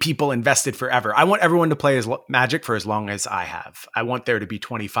keep people invested forever. I want everyone to play as Magic for as long as I have. I want there to be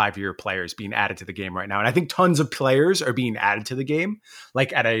 25-year players being added to the game right now. And I think tons of players are being added to the game,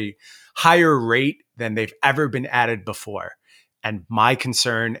 like at a higher rate than they've ever been added before. And my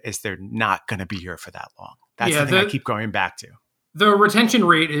concern is they're not going to be here for that long. That's the thing I keep going back to. The retention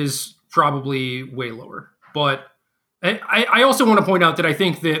rate is probably way lower, but I also want to point out that I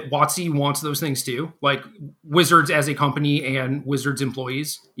think that WotC wants those things too, like Wizards as a company and Wizards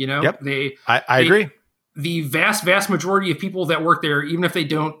employees. You know, yep. I agree. The vast majority of people that work there, even if they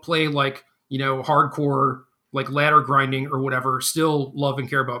don't play like, you know, hardcore, like ladder grinding or whatever, still love and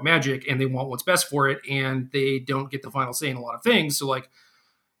care about Magic and they want what's best for it. And they don't get the final say in a lot of things. So like,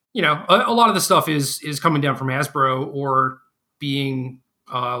 you know, a lot of the stuff is coming down from Hasbro or being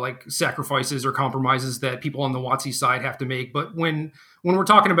like sacrifices or compromises that people on the WotC side have to make. But when we're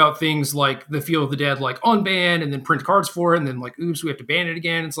talking about things like the Field of the Dead, like unban and then print cards for it, and then like, oops, we have to ban it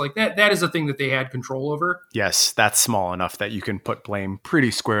again. It's like that is a thing that they had control over. Yes, that's small enough that you can put blame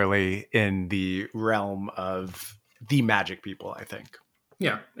pretty squarely in the realm of the Magic people, I think.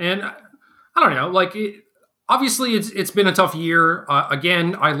 Yeah. And I don't know, like obviously it's been a tough year.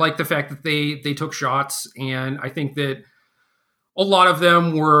 Again, I like the fact that they took shots, and I think that a lot of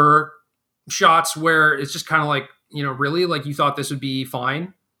them were shots where it's just kind of like, you know, really, like you thought this would be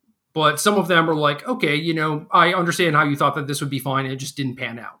fine. But some of them are like, okay, you know, I understand how you thought that this would be fine. And it just didn't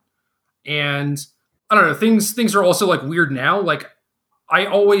pan out. And I don't know, things are also like weird now. Like I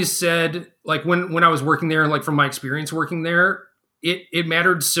always said, like when I was working there and like from my experience working there, it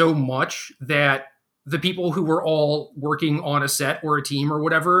mattered so much that the people who were all working on a set or a team or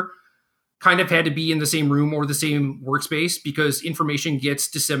whatever kind of had to be in the same room or the same workspace, because information gets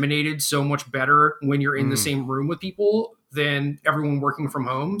disseminated so much better when you're in the same room with people than everyone working from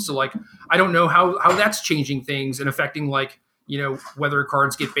home. So like, I don't know how that's changing things and affecting like, you know, whether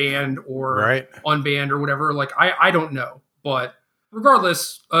cards get banned or unbanned or whatever. Like, I don't know, but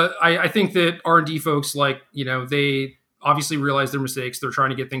regardless, I think that R&D folks, like, you know, they obviously realize their mistakes. They're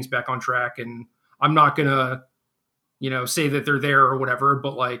trying to get things back on track, and I'm not gonna, you know, say that they're there or whatever,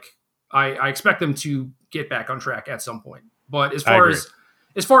 but like, I expect them to get back on track at some point. But as far as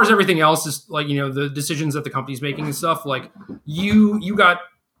everything else is like, you know, the decisions that the company's making and stuff, like you got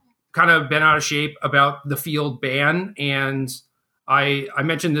kind of bent out of shape about the Field ban. And I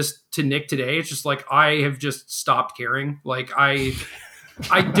mentioned this to Nick today. It's just like, I have just stopped caring. Like I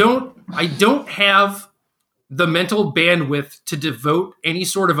don't have the mental bandwidth to devote any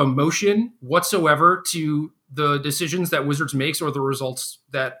sort of emotion whatsoever to the decisions that Wizards makes or the results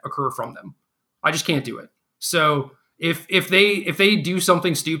that occur from them. I just can't do it. So if they do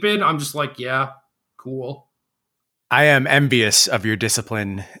something stupid, I'm just like, yeah, cool. I am envious of your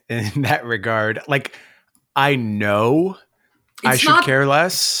discipline in that regard. Like, I know I should care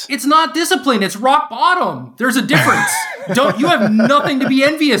less. It's not discipline. It's rock bottom. There's a difference. You have nothing to be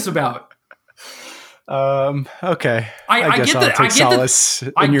envious about. Okay. I guess get I'll that. take solace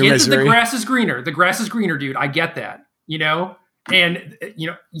in your misery. That the grass is greener. The grass is greener, dude. I get that. And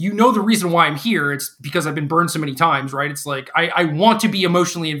the reason why I'm here. It's because I've been burned so many times, right? It's like I want to be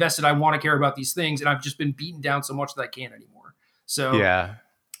emotionally invested. I want to care about these things, and I've just been beaten down so much that I can't anymore. So yeah,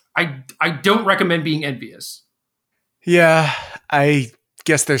 I don't recommend being envious. Yeah, I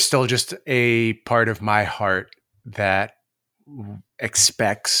guess there's still just a part of my heart that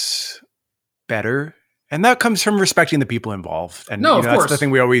expects better. And that comes from respecting the people involved. And that's the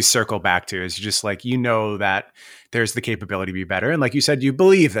thing we always circle back to is just like, that there's the capability to be better. And like you said, you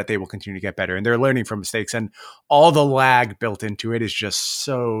believe that they will continue to get better and they're learning from mistakes. And all the lag built into it is just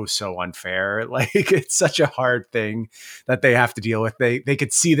so unfair. Like it's such a hard thing that they have to deal with. They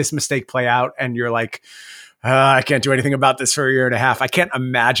could see this mistake play out and you're like, I can't do anything about this for a year and a half. I can't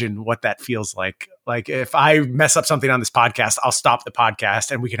imagine what that feels like. Like if I mess up something on this podcast, I'll stop the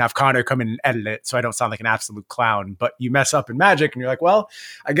podcast and we can have Connor come in and edit it so I don't sound like an absolute clown. But you mess up in Magic and you're like, well,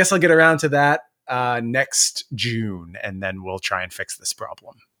 I guess I'll get around to that next June and then we'll try and fix this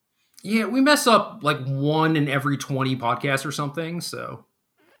problem. Yeah, we mess up like 1 in every 20 podcasts or something. So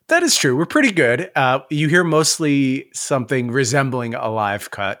that is true. We're pretty good. You hear mostly something resembling a live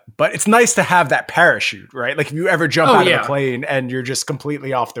cut, but it's nice to have that parachute, right? Like if you ever jump out of a plane and you're just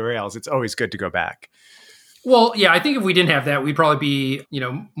completely off the rails, it's always good to go back. Well, yeah, I think if we didn't have that, we'd probably be,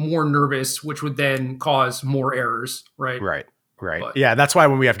 more nervous, which would then cause more errors, right? Right. But, yeah, that's why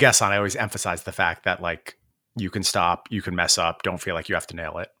when we have guests on, I always emphasize the fact that like you can stop, you can mess up, don't feel like you have to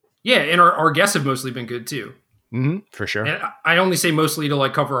nail it. Yeah, and our guests have mostly been good too. Mm-hmm, for sure. And I only say mostly to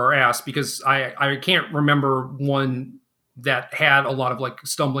like cover our ass because I can't remember one that had a lot of like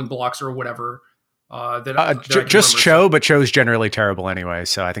stumbling blocks or whatever. Just Cho, but Cho's generally terrible anyway.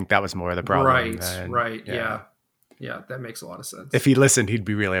 So I think that was more of the problem. Right. Yeah, that makes a lot of sense. If he listened, he'd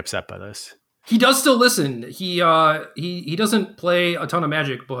be really upset by this. He does still listen. He doesn't play a ton of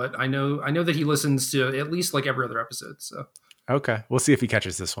Magic, but I know that he listens to at least like every other episode. So okay, we'll see if he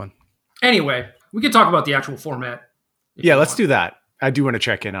catches this one. Anyway, we could talk about the actual format. Yeah, let's do that. I do want to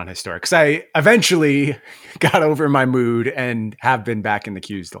check in on Historic because I eventually got over my mood and have been back in the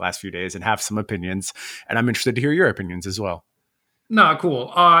queues the last few days and have some opinions. And I'm interested to hear your opinions as well. No,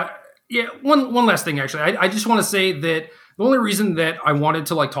 cool. Yeah, one last thing, actually. I just want to say that the only reason that I wanted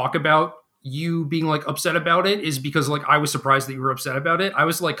to like talk about you being like upset about it is because like I was surprised that you were upset about it. I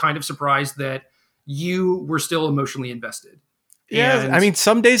was like kind of surprised that you were still emotionally invested. Yeah, I mean,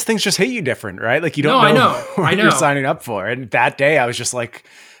 some days things just hit you different, right? Like you don't know what you're signing up for. And that day I was just like,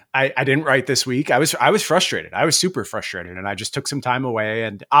 I didn't write this week. I was frustrated. I was super frustrated and I just took some time away.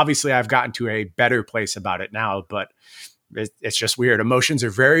 And obviously I've gotten to a better place about it now, but it's just weird. Emotions are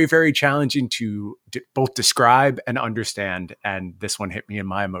very, very challenging to both describe and understand. And this one hit me in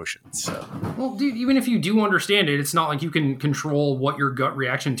my emotions. So. Well, dude, even if you do understand it, it's not like you can control what your gut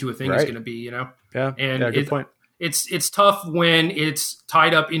reaction to a thing is going to be, Yeah. And good point. It's tough when it's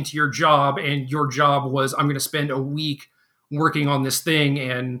tied up into your job and your job was, I'm going to spend a week working on this thing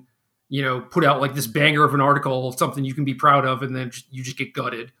and, put out like this banger of an article, something you can be proud of. And then you just get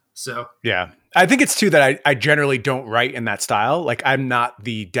gutted. So, yeah, I think it's too that I generally don't write in that style. Like I'm not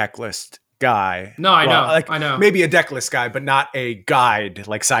the deck list guy. No, I know. Maybe a deck list guy, but not a guide,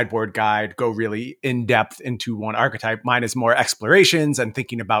 like sideboard guide, go really in depth into one archetype. Mine is more explorations and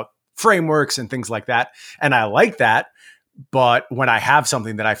thinking about frameworks and things like that. And I like that. But when I have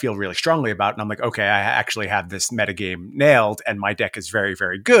something that I feel really strongly about and I'm like, okay, I actually have this metagame nailed and my deck is very,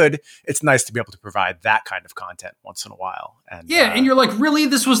 very good. It's nice to be able to provide that kind of content once in a while. And and you're like, really,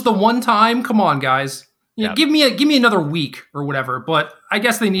 this was the one time? Come on, guys. Give me another week or whatever. But I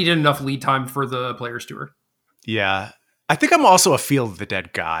guess they needed enough lead time for the Players Tour. Yeah. I think I'm also a Field of the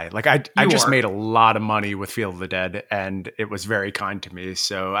Dead guy. Like I just made a lot of money with Field of the Dead and it was very kind to me.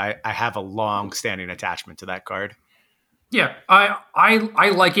 So I have a long standing attachment to that card. Yeah,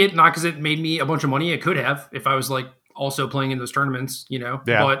 I like it, not because it made me a bunch of money. It could have if I was like also playing in those tournaments,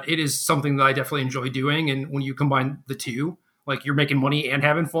 but it is something that I definitely enjoy doing. And when you combine the two, like you're making money and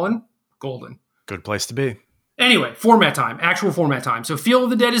having fun, golden. Good place to be. Anyway, actual format time. So Field of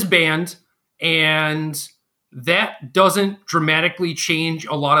the Dead is banned and that doesn't dramatically change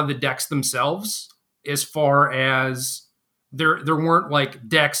a lot of the decks themselves as far as there weren't like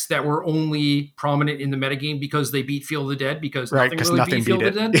decks that were only prominent in the metagame because they beat Field of the Dead because nothing really beat Field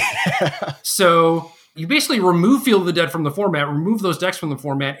of the Dead. So you basically remove Field of the Dead from the format, remove those decks from the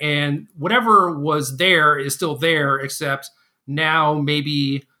format, and whatever was there is still there, except now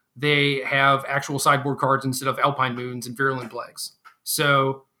maybe they have actual sideboard cards instead of Alpine Moons and Virulent Plagues.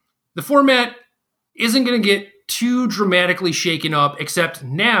 So the format isn't going to get too dramatically shaken up, except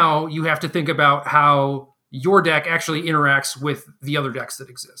now you have to think about how your deck actually interacts with the other decks that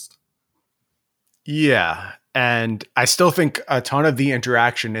exist. Yeah. And I still think a ton of the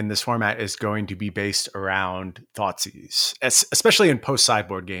interaction in this format is going to be based around Thoughtseize, especially in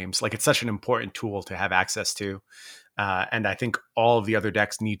post-sideboard games. Like, it's such an important tool to have access to. And I think all of the other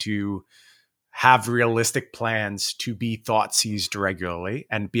decks need to have realistic plans to be Thoughtseized regularly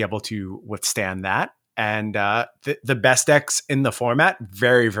and be able to withstand that. And the best decks in the format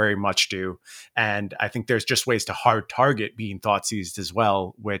very, very much do. And I think there's just ways to hard target being Thoughtseized as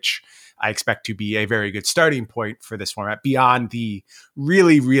well, which I expect to be a very good starting point for this format beyond the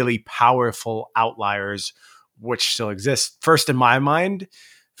really, really powerful outliers, which still exist. First in my mind,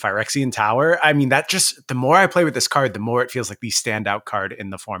 Phyrexian Tower. I mean, that just, the more I play with this card, the more it feels like the standout card in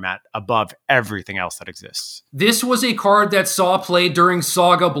the format above everything else that exists. This was a card that saw play during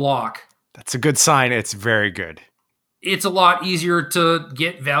Saga Block. That's a good sign. It's very good. It's a lot easier to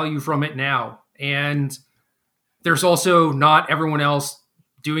get value from it now. And there's also not everyone else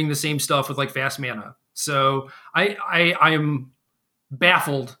doing the same stuff with like fast mana. So I am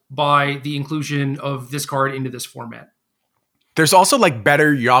baffled by the inclusion of this card into this format. There's also like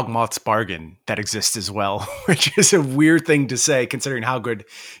better Yawgmoth's Bargain that exists as well, which is a weird thing to say considering how good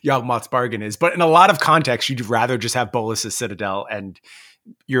Yawgmoth's Bargain is. But in a lot of contexts, you'd rather just have Bolas's Citadel and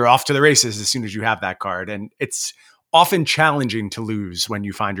you're off to the races as soon as you have that card. And it's often challenging to lose when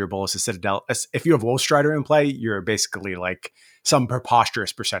you find your Bolas's Citadel. If you have Wolfstrider in play, you're basically like some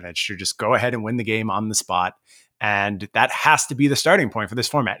preposterous percentage to just go ahead and win the game on the spot. And that has to be the starting point for this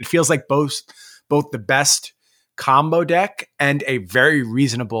format. It feels like both the best combo deck and a very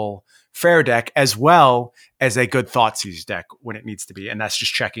reasonable fair deck, as well as a good Thoughtseize deck when it needs to be. And that's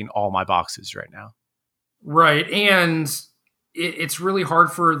just checking all my boxes right now. Right. And it's really hard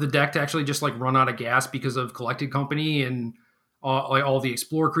for the deck to actually just like run out of gas because of Collected Company and like all the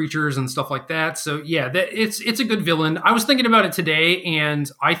Explore creatures and stuff like that. So yeah, it's a good villain. I was thinking about it today, and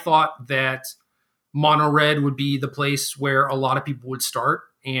I thought that Mono Red would be the place where a lot of people would start.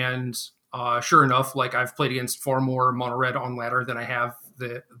 And sure enough, like I've played against far more Mono Red on ladder than I have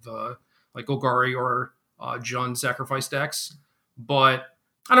the like Golgari or Jund sacrifice decks. But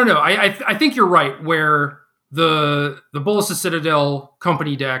I don't know. I think you're right where the Bolas's Citadel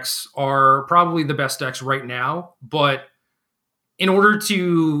company decks are probably the best decks right now. But in order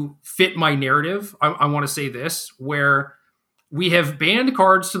to fit my narrative, I want to say this, where we have banned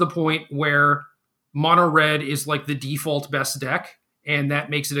cards to the point where Mono Red is like the default best deck, and that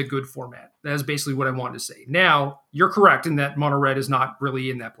makes it a good format. That is basically what I wanted to say. Now, you're correct in that Mono Red is not really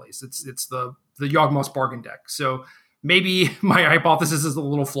in that place. It's the Yawgmoth's Bargain deck. So maybe my hypothesis is a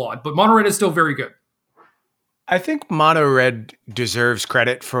little flawed, but Mono Red is still very good. I think Mono Red deserves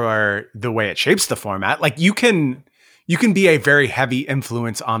credit for the way it shapes the format. Like you can be a very heavy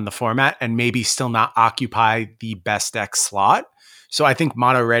influence on the format and maybe still not occupy the best deck slot. So I think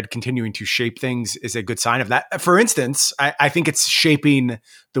Mono Red continuing to shape things is a good sign of that. For instance, I think it's shaping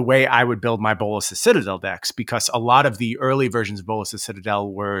the way I would build my Bolas's Citadel decks, because a lot of the early versions of Bolas's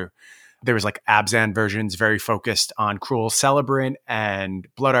Citadel there was like Abzan versions very focused on Cruel Celebrant and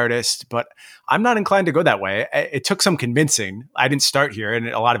Blood Artist, but I'm not inclined to go that way. It took some convincing. I didn't start here, and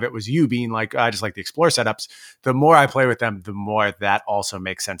a lot of it was you being like, I just like the Explore setups. The more I play with them, the more that also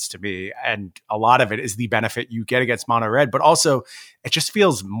makes sense to me. And a lot of it is the benefit you get against Mono Red, but also it just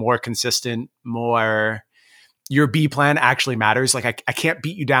feels more consistent, more... Your B plan actually matters. Like I can't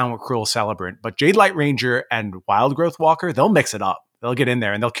beat you down with Cruel Celebrant, but Jade Light Ranger and Wild Growth Walker, they'll mix it up. They'll get in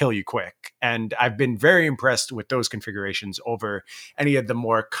there and they'll kill you quick. And I've been very impressed with those configurations over any of the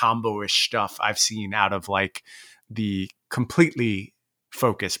more combo-ish stuff I've seen out of like the completely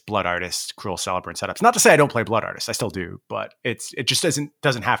focused Blood Artist, Cruel Celebrant setups. Not to say I don't play Blood Artist, I still do, but it just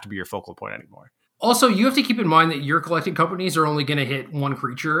doesn't have to be your focal point anymore. Also, you have to keep in mind that your Collected Companies are only going to hit one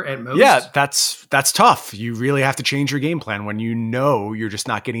creature at most. Yeah, that's tough. You really have to change your game plan when you know you're just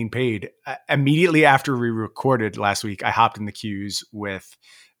not getting paid. Immediately after we recorded last week, I hopped in the queues with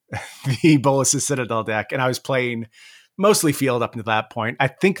the Bolas's Citadel deck, and I was playing mostly field up to that point. I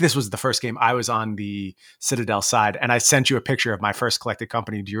think this was the first game I was on the Citadel side, and I sent you a picture of my first Collected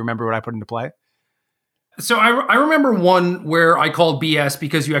Company. Do you remember what I put into play? So I remember one where I called BS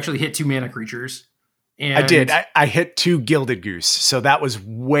because you actually hit 2 mana creatures. And I did. I hit 2 Gilded Goose, so that was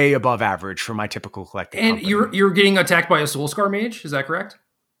way above average for my typical Collected Company. And you're getting attacked by a Soulscar Mage, is that correct?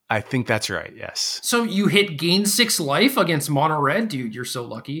 I think that's right. Yes. So you hit gain 6 life against mono red, dude. You're so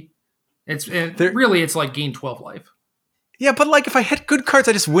lucky. Really, it's like gain 12 life. Yeah, but like if I hit good cards,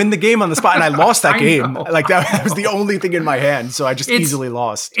 I just win the game on the spot, and I lost that game. Know. Like that was the only thing in my hand, so I just easily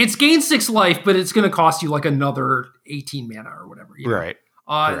lost. It's gain 6 life, but it's going to cost you like another 18 mana or whatever. You know? Right.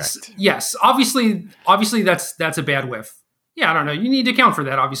 Yes, obviously that's a bad whiff. Yeah, I don't know. You need to account for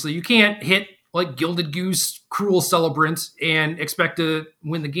that. Obviously, you can't hit like Gilded Goose, Cruel Celebrant, and expect to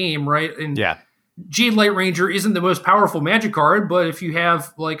win the game, right? And yeah. Jade Light Ranger isn't the most powerful Magic card, but if you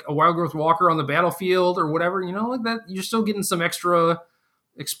have like a Wild Growth Walker on the battlefield or whatever, like that, you're still getting some extra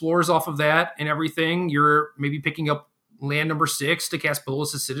explores off of that and everything. You're maybe picking up land number 6 to cast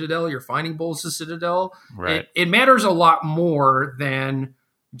Bolas' Citadel. You're finding Bolas' Citadel. Right. It matters a lot more than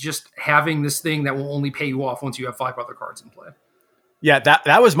just having this thing that will only pay you off once you have 5 other cards in play. Yeah,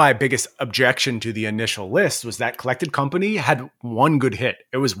 that was my biggest objection to the initial list, was that Collected Company had one good hit.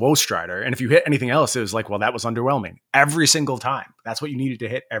 It was Woe Strider. And if you hit anything else, it was like, well, that was underwhelming every single time. That's what you needed to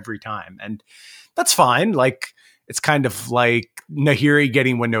hit every time. And that's fine. Like, it's kind of like Nahiri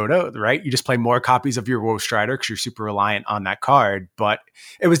getting Winota, right? You just play more copies of your Woe Strider because you're super reliant on that card. But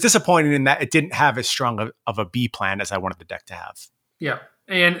it was disappointing in that it didn't have as strong of a B plan as I wanted the deck to have. Yeah.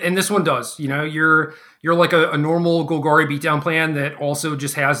 And this one does, you're like a normal Golgari beatdown plan that also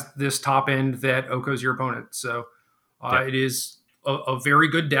just has this top end that Oko's your opponent. So It is a very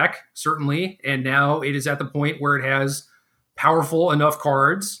good deck, certainly. And now it is at the point where it has powerful enough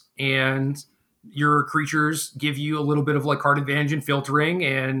cards and your creatures give you a little bit of like card advantage and filtering.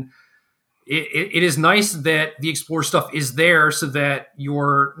 And it is nice that the Explore stuff is there so that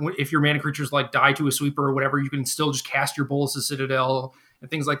if your mana creatures like die to a sweeper or whatever, you can still just cast your Bolas' Citadel and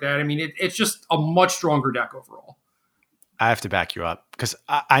things like that. I mean, it's just a much stronger deck overall. I have to back you up because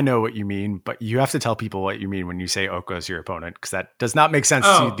I know what you mean, but you have to tell people what you mean when you say Oko's your opponent, because that does not make sense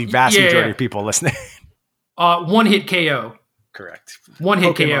to the vast majority of people listening. One hit KO. Correct. One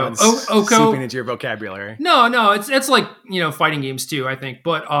hit KO. Oko seeping into your vocabulary. No, it's like, fighting games too, I think.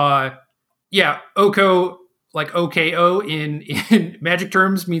 But Oko, like OKO in Magic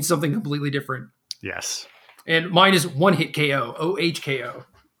terms, means something completely different. Yes. And mine is one hit KO, OHKO.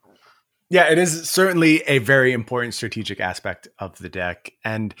 Yeah, it is certainly a very important strategic aspect of the deck.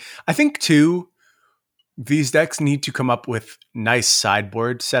 And I think, too, these decks need to come up with nice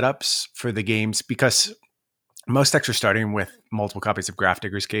sideboard setups for the games, because most decks are starting with multiple copies of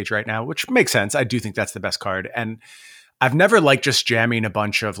Grafdigger's Cage right now, which makes sense. I do think that's the best card. And I've never liked just jamming a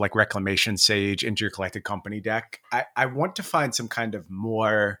bunch of like Reclamation Sage into your Collected Company deck. I want to find some kind of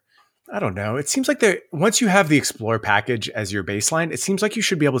more... I don't know. It seems like once you have the Explore package as your baseline, it seems like you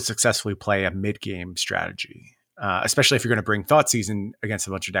should be able to successfully play a mid-game strategy, especially if you're going to bring Thoughtseize against a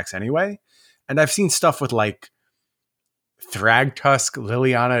bunch of decks anyway. And I've seen stuff with like Thragtusk,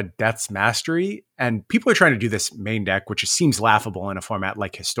 Liliana, Death's Mastery, and people are trying to do this main deck, which seems laughable in a format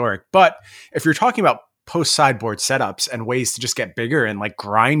like Historic. But if you're talking about post-sideboard setups and ways to just get bigger and like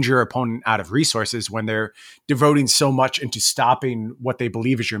grind your opponent out of resources when they're devoting so much into stopping what they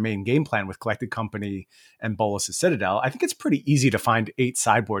believe is your main game plan with Collected Company and Bolas' Citadel, I think it's pretty easy to find 8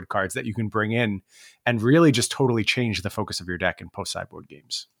 sideboard cards that you can bring in and really just totally change the focus of your deck in post-sideboard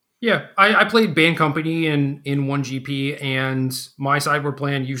games. Yeah, I played Band Company in 1GP, and my sideboard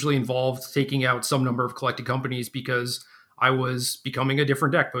plan usually involved taking out some number of Collected Companies because I was becoming a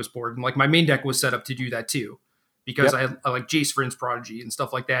different deck post board. And like my main deck was set up to do that too, because I like Jace Vryn's Prodigy and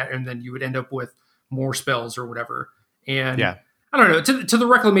stuff like that. And then you would end up with more spells or whatever. And I don't know, to the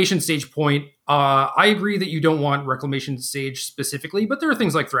Reclamation Sage point, I agree that you don't want Reclamation Sage specifically, but there are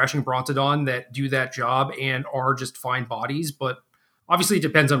things like Thrashing Brontodon that do that job and are just fine bodies. But obviously it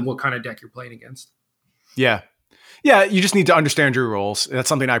depends on what kind of deck you're playing against. Yeah. Yeah, you just need to understand your roles. That's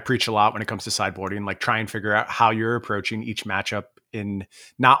something I preach a lot when it comes to sideboarding, like try and figure out how you're approaching each matchup in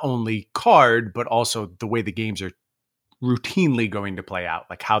not only card, but also the way the games are routinely going to play out,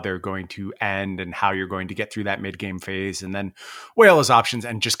 like how they're going to end and how you're going to get through that mid-game phase, and then weigh all those options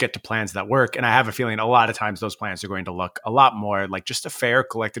and just get to plans that work. And I have a feeling a lot of times those plans are going to look a lot more like just a fair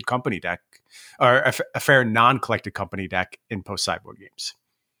Collected Company deck, or a fair non-Collected Company deck in post-sideboard games.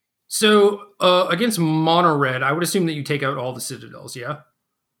 So against mono red, I would assume that you take out all the Citadels, yeah?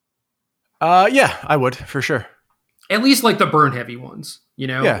 Yeah, I would, for sure. At least like the burn heavy ones,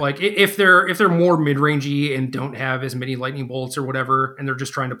 like if they're more mid-rangey and don't have as many lightning bolts or whatever, and they're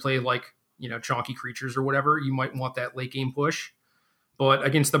just trying to play like, chonky creatures or whatever, you might want that late game push. But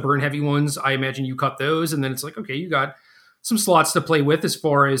against the burn heavy ones, I imagine you cut those, and then it's like, okay, you got some slots to play with as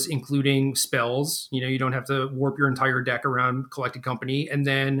far as including spells. You don't have to warp your entire deck around Collected Company. And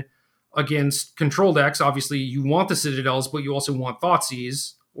then against control decks, obviously you want the Citadels, but you also want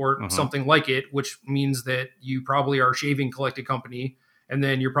Thoughtseize. or something like it, which means that you probably are shaving Collected Company, and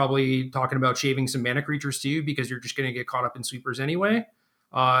then you're probably talking about shaving some mana creatures too, because you're just going to get caught up in sweepers anyway.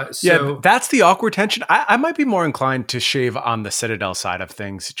 Yeah, that's the awkward tension. I might be more inclined to shave on the Citadel side of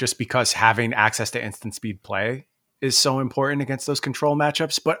things, just because having access to instant speed play is so important against those control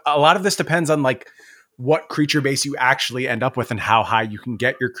matchups. But a lot of this depends on like what creature base you actually end up with and how high you can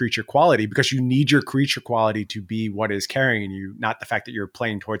get your creature quality, because you need your creature quality to be what is carrying you, not the fact that you're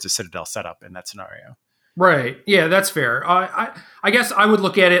playing towards a Citadel setup in that scenario. Right. Yeah, that's fair. I guess I would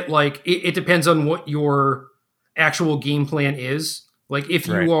look at it like it depends on what your actual game plan is. Like if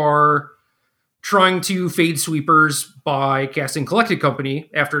you are trying to fade sweepers by casting Collected Company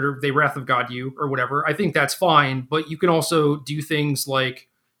after they Wrath of God you or whatever, I think that's fine. But you can also do things like,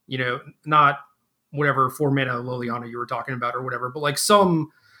 not whatever 4 mana Liliana you were talking about or whatever, but like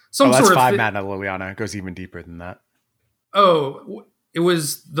some that's sort of 5 mana Liliana. It goes even deeper than that. Oh, it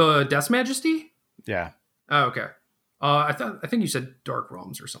was the Death's Majesty? Yeah. Oh, okay. I think you said Dark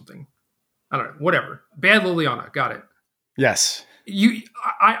Realms or something. I don't know. Whatever. Bad Liliana. Got it. Yes.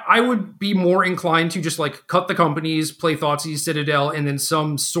 I would be more inclined to just like cut the companies, play Thoughtseize Citadel, and then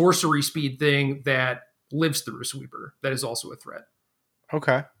some sorcery speed thing that lives through a sweeper that is also a threat.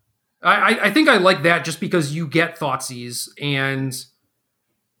 Okay. I think I like that just because you get Thoughtseize, and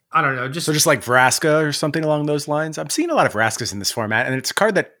I don't know. Just like Vraska or something along those lines. I'm seeing a lot of Vraskas in this format, and it's a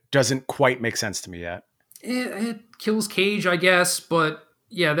card that doesn't quite make sense to me yet. It kills Cage, I guess, but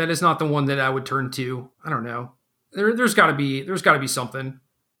yeah, that is not the one that I would turn to. I don't know. There's got to be something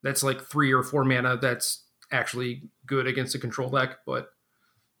that's like 3 or 4 mana that's actually good against a control deck, but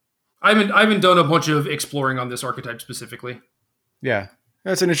I haven't done a bunch of exploring on this archetype specifically. Yeah,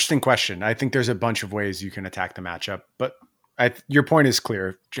 that's an interesting question. I think there's a bunch of ways you can attack the matchup, but your point is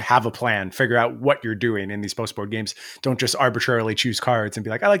clear. Have a plan. Figure out what you're doing in these post-board games. Don't just arbitrarily choose cards and be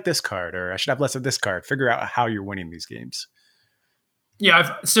like, I like this card, or I should have less of this card. Figure out how you're winning these games.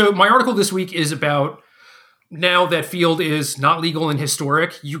 Yeah, so my article this week is about, now that Field is not legal and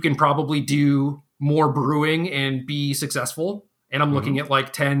historic, you can probably do more brewing and be successful. And I'm looking at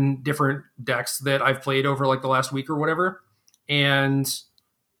like 10 different decks that I've played over like the last week or whatever. And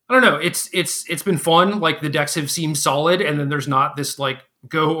I don't know, it's been fun. Like the decks have seemed solid, and then there's not this like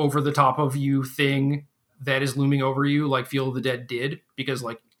go over the top of you thing that is looming over you like Field of the Dead did, because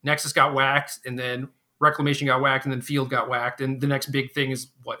like Nexus got whacked, and then Reclamation got whacked, and then Field got whacked, and the next big thing is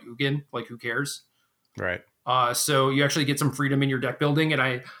what, Ugin? Like who cares? Right. So you actually get some freedom in your deck building, and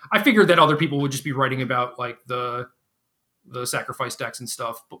I figured that other people would just be writing about like the sacrifice decks and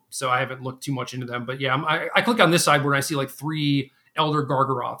stuff, so I haven't looked too much into them. But yeah, I click on this side where I see like 3 Elder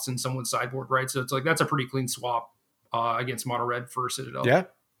Gargaroths in someone's sideboard, right? So it's like that's a pretty clean swap against mono red for Citadel. Yeah,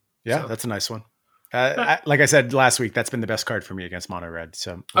 so that's a nice one. Like I said last week, that's been the best card for me against mono red.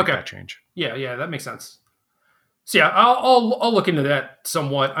 So okay, that change. Yeah, that makes sense. So yeah, I'll look into that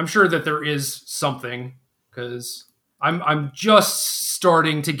somewhat. I'm sure that there is something, because I'm just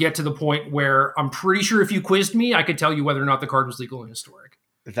starting to get to the point where I'm pretty sure if you quizzed me, I could tell you whether or not the card was legal and historic.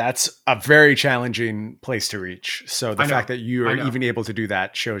 That's a very challenging place to reach. So the fact that you are even able to do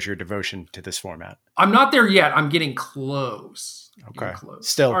that shows your devotion to this format. I'm not there yet. I'm getting close.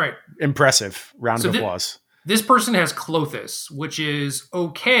 Still, all right. Impressive. Round of applause. This person has Klothys, which is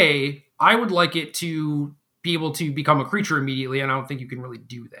okay. I would like it to be able to become a creature immediately, and I don't think you can really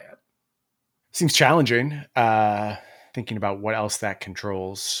do that. Seems challenging. Thinking about what else that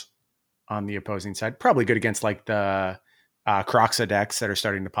controls on the opposing side. Probably good against like the Kroxa decks that are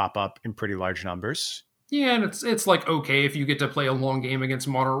starting to pop up in pretty large numbers. Yeah, and it's like okay if you get to play a long game against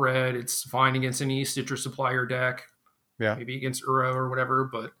mono red. It's fine against any Stitcher Supplier deck. Yeah, maybe against Uro or whatever.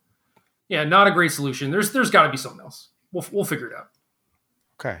 But yeah, not a great solution. There's got to be something else. We'll figure it out.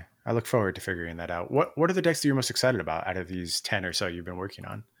 Okay, I look forward to figuring that out. What are the decks that you're most excited about out of these 10 or so you've been working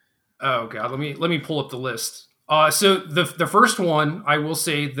on? Oh god, let me pull up the list. So the first one, I will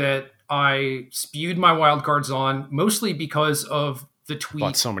say that I spewed my wild cards on, mostly because of the tweet.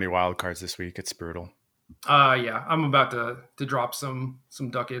 Bought so many wild cards this week, it's brutal. Yeah, I'm about to drop some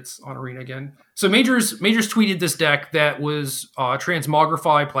ducats on Arena again. So Majors tweeted this deck that was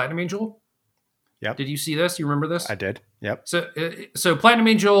Transmogrify Platinum Angel. Yep. Did you see this? You remember this? I did. Yep. So Platinum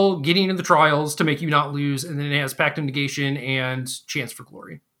Angel getting into the trials to make you not lose, and then it has Pact of Negation and Chance for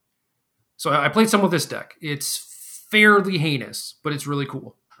Glory. So I played some with this deck. It's fairly heinous, but it's really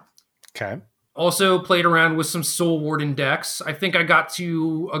cool. Okay. Also played around with some Soul Warden decks. I think I got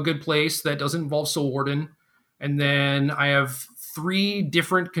to a good place that doesn't involve Soul Warden. And then I have 3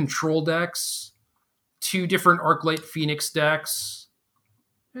 different control decks, 2 different Arclight Phoenix decks.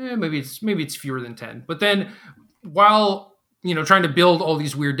 Maybe it's fewer than 10. But then while trying to build all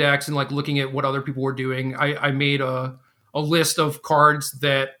these weird decks and like looking at what other people were doing, I made a list of cards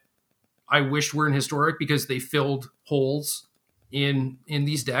that I wished were in Historic because they filled holes in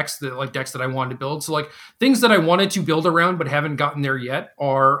these decks, decks that I wanted to build. So like things that I wanted to build around but haven't gotten there yet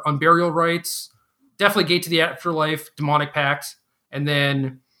are Unburial Rites, definitely Gate to the Afterlife, Demonic Pact, and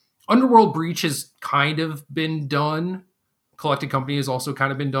then Underworld Breach has kind of been done. Collected Company has also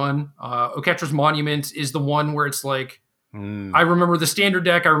kind of been done. Oketra's Monument is the one where it's like, I remember the standard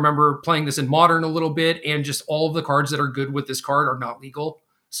deck. I remember playing this in Modern a little bit, and just all of the cards that are good with this card are not legal.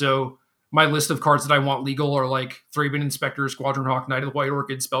 So my list of cards that I want legal are like Thraben Inspector, Squadron Hawk, Knight of the White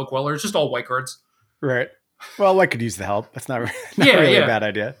Orchid, Spell Queller. It's just all white cards. Right. Well, I could use the help. That's not really a bad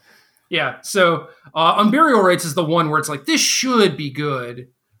idea. Yeah. So Unburial Rites is the one where it's like, this should be good.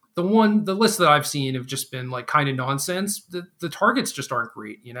 The list that I've seen have just been like kind of nonsense. The targets just aren't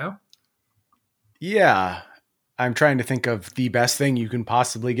great, Yeah. I'm trying to think of the best thing you can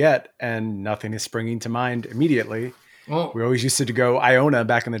possibly get, and nothing is springing to mind immediately. Well, we always used to go Iona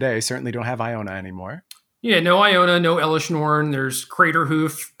back in the day. Certainly don't have Iona anymore. Yeah, no Iona, no Elesh Norn. There's Crater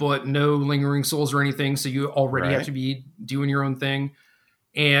Hoof, but no Lingering Souls or anything. So you already have to be doing your own thing.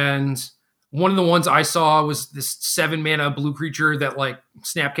 And one of the ones I saw was this 7-mana blue creature that like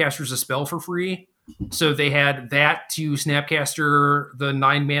Snapcaster's a spell for free. So they had that to Snapcaster, the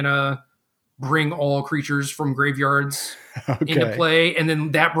 9-mana bring all creatures from graveyards into play. And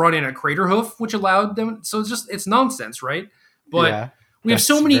then that brought in a Crater Hoof, which allowed them. So it's nonsense, right? But we have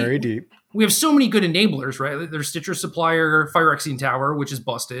so many, very deep. We have so many good enablers, right? There's Stitcher Supplier, Phyrexian Tower, which is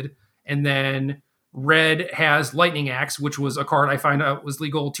busted. And then red has Lightning Axe, which was a card I found out was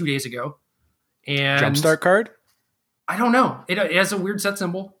legal 2 days ago. And Jumpstart card? I don't know. It has a weird set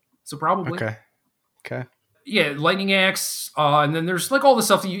symbol. So probably. Okay. Yeah, Lightning Axe, and then there's like all the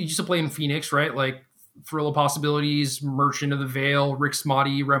stuff that you used to play in Phoenix, right? Like Thrill of Possibilities, Merchant of the Veil, Rick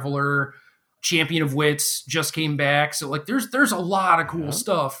Smotty, Reveler, Champion of Wits just came back. So like there's a lot of cool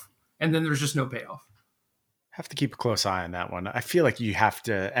stuff, and then there's just no payoff. Have to keep a close eye on that one. I feel like you have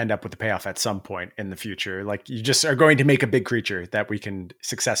to end up with the payoff at some point in the future. Like you just are going to make a big creature that we can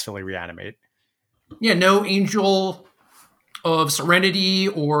successfully reanimate. Yeah, no Angel of Serenity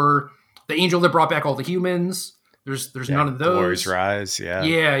or the angel that brought back all the humans. There's none of those. Glorious Rise, yeah.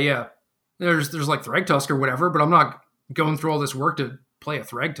 Yeah. There's like Thragtusk or whatever, but I'm not going through all this work to play a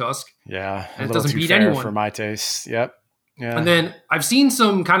Thragtusk. Yeah, and it doesn't beat anyone for my taste. Yep. Yeah. And then I've seen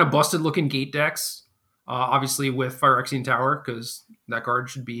some kind of busted looking gate decks, obviously with Phyrexian Tower, because that card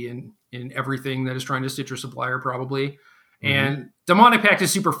should be in everything that is trying to Stitcher Supplier probably. Mm-hmm. And Demonic Pact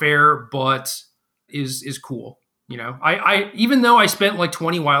is super fair, but is cool. I even though I spent like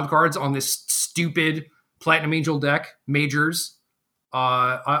 20 wild cards on this stupid Platinum Angel deck, Majors,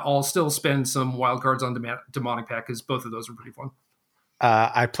 I'll still spend some wild cards on Demonic Pact because both of those are pretty fun.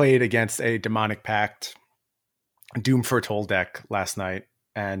 I played against a Demonic Pact Doom Foretold deck last night,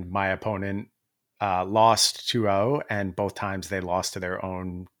 and my opponent lost 2-0, and both times they lost to their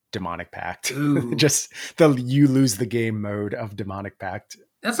own Demonic Pact. Just the you lose the game mode of Demonic Pact.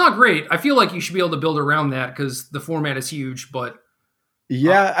 That's not great. I feel like you should be able to build around that because the format is huge, but...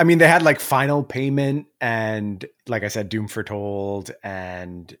 Yeah, I mean, they had like Final Payment and, like I said, Doom Foretold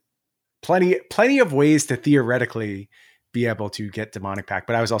and plenty of ways to theoretically be able to get Demonic Pact,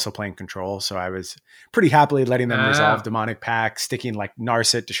 but I was also playing Control, so I was pretty happily letting them resolve Demonic Pact, sticking like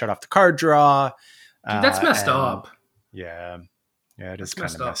Narset to shut off the card draw. Dude, that's messed up. Yeah, it is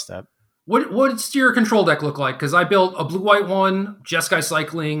kind of messed up. What's your Control deck look like? Because I built a blue-white one, Jeskai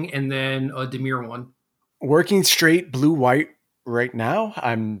Cycling, and then a Dimir one. Working straight blue-white right now.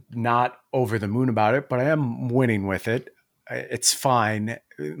 I'm not over the moon about it, but I am winning with it. It's fine.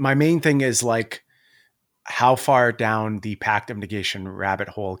 My main thing is like, how far down the Pact of Negation rabbit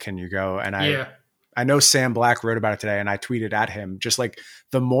hole can you go? And I know Sam Black wrote about it today, and I tweeted at him, just like,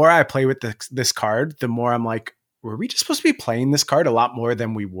 the more I play with this card, the more I'm like, were we just supposed to be playing this card a lot more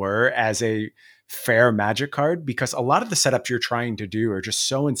than we were as a fair Magic card? Because a lot of the setups you're trying to do are just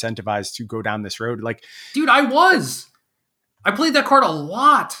so incentivized to go down this road. Like, dude, I played that card a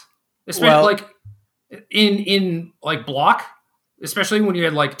lot, especially like in like block, especially when you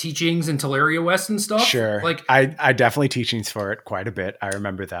had like Teachings and Teleria West and stuff. Sure. Like I definitely Teachings for it quite a bit. I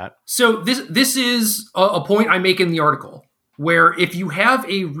remember that. So this is a point I make in the article where if you have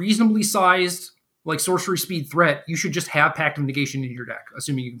a reasonably sized like sorcery speed threat, you should just have Pact of Negation in your deck,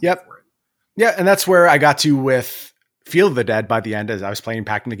 assuming you can go for it. Yeah, and that's where I got to with Field of the Dead by the end, as I was playing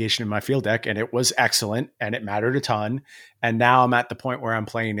Pact of Negation in my field deck, and it was excellent, and it mattered a ton. And now I'm at the point where I'm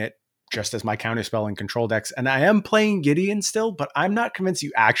playing it just as my counterspell in control decks. And I am playing Gideon still, but I'm not convinced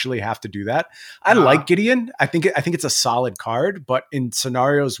you actually have to do that. I like Gideon. I think it's a solid card, but in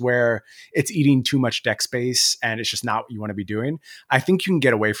scenarios where it's eating too much deck space and it's just not what you want to be doing, I think you can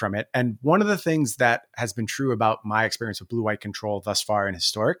get away from it. And one of the things that has been true about my experience with blue-white control thus far in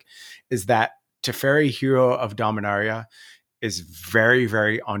Historic is that Teferi, Hero of Dominaria, is very,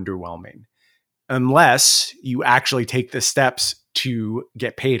 very underwhelming unless you actually take the steps to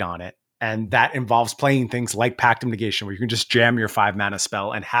get paid on it. And that involves playing things like Pact of Negation, where you can just jam your 5 mana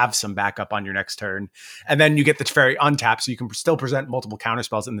spell and have some backup on your next turn. And then you get the Teferi untapped, so you can still present multiple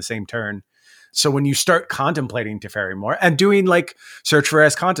counterspells in the same turn. So when you start contemplating Teferi more and doing like Search for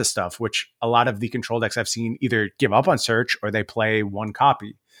Azcanta stuff, which a lot of the control decks I've seen either give up on Search or they play one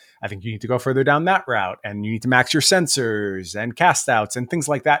copy, I think you need to go further down that route, and you need to max your sensors and cast outs and things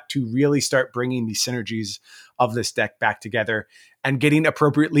like that to really start bringing the synergies of this deck back together and getting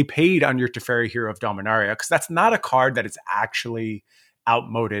appropriately paid on your Teferi, Hero of Dominaria, because that's not a card that is actually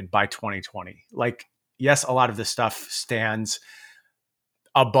outmoded by 2020. Like, yes, a lot of this stuff stands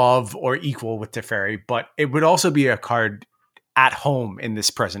above or equal with Teferi, but it would also be a card at home in this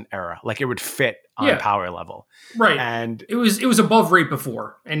present era. Like, it would fit on power level. Right. And it was above rate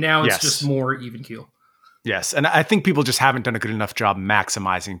before, and now it's just more even keel. Yes, and I think people just haven't done a good enough job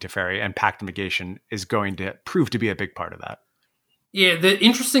maximizing Teferi, and Pact of Negation is going to prove to be a big part of that. Yeah, the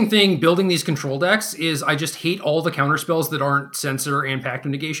interesting thing building these control decks is I just hate all the counterspells that aren't Censor and Pact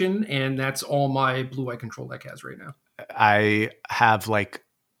of Negation, and that's all my blue-white control deck has right now. I have like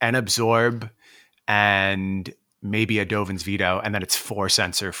an Absorb and maybe a Dovin's Veto, and then it's 4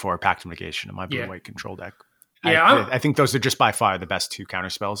 Censor for Pact of Negation in my blue-white control deck. Yeah, I think those are just by far the best 2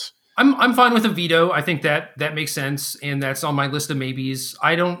 counterspells. I'm fine with a veto. I think that makes sense, and that's on my list of maybes.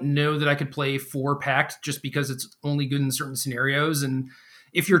 I don't know that I could play 4 Pact just because it's only good in certain scenarios. And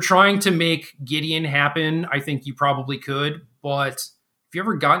if you're trying to make Gideon happen, I think you probably could. But if you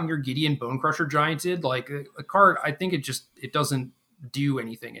ever gotten your Gideon Bonecrusher Gianted, like a card, I think it doesn't do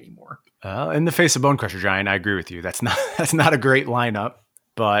anything anymore. In the face of Bonecrusher Giant, I agree with you. That's not a great lineup,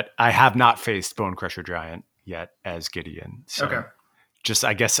 but I have not faced Bonecrusher Giant yet as Gideon. So. Okay. Just,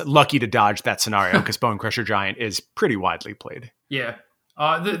 I guess, lucky to dodge that scenario because Bonecrusher Giant is pretty widely played. Yeah.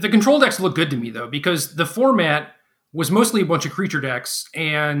 The control decks look good to me, though, because the format was mostly a bunch of creature decks,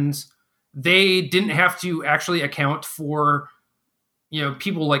 and they didn't have to actually account for,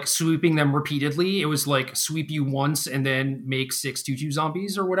 people like sweeping them repeatedly. It was like sweep you once and then make 6 2/2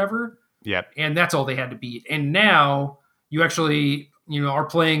 zombies or whatever. Yep. And that's all they had to beat. And now you actually... are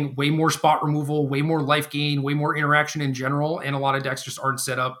playing way more spot removal, way more life gain, way more interaction in general, and a lot of decks just aren't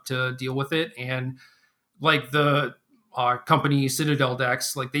set up to deal with it. And like the company Citadel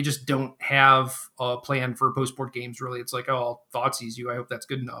decks, like they just don't have a plan for post-board games, really. It's like, oh, Thoughtseize you, I hope that's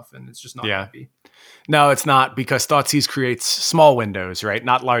good enough, and it's just not going to be. No, it's not, because Thoughtseize creates small windows, right?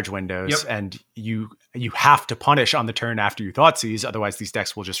 Not large windows, and you have to punish on the turn after you Thoughtseize, otherwise these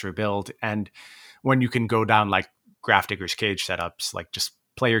decks will just rebuild. And when you can go down like Grafdigger's Cage setups, like just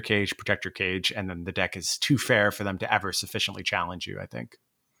play your cage, protect your cage, and then the deck is too fair for them to ever sufficiently challenge you, I think.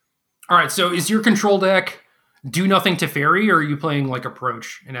 All right, so is your control deck do nothing Teferi, or are you playing like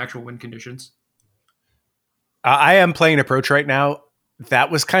Approach in actual win conditions? I am playing Approach right now. That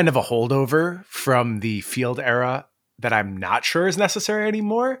was kind of a holdover from the field era that I'm not sure is necessary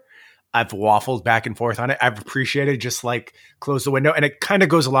anymore. I've waffled back and forth on it. I've appreciated just like close the window. And it kind of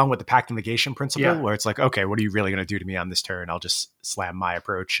goes along with the Pact of Negation principle, where it's like, okay, what are you really going to do to me on this turn? I'll just slam my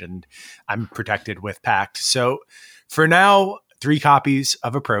Approach and I'm protected with Pact. So for now, 3 copies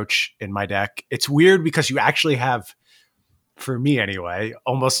of Approach in my deck. It's weird because you actually have, for me anyway,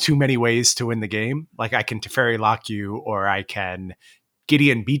 almost too many ways to win the game. Like I can Teferi lock you, or I can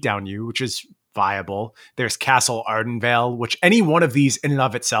Gideon beatdown you, which is viable. There's Castle Ardenvale, which any one of these in and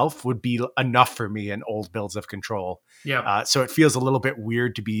of itself would be enough for me in old builds of Control. Yeah. So it feels a little bit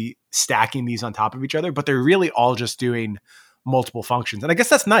weird to be stacking these on top of each other, but they're really all just doing multiple functions. And I guess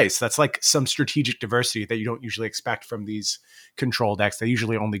that's nice. That's like some strategic diversity that you don't usually expect from these control decks. They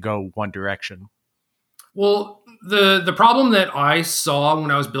usually only go one direction. Well, the problem that I saw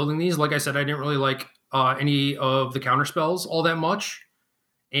when I was building these, like I said, I didn't really like any of the counterspells all that much.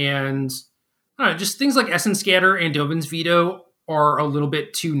 And just things like Essence Scatter and Dovin's Veto are a little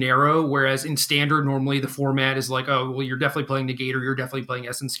bit too narrow, whereas in Standard, normally the format is like, oh, well, you're definitely playing Negator, you're definitely playing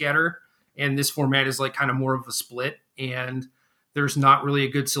Essence Scatter. And this format is like kind of more of a split, and there's not really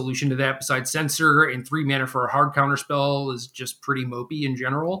a good solution to that besides Censor, and 3 mana for a hard counterspell is just pretty mopey in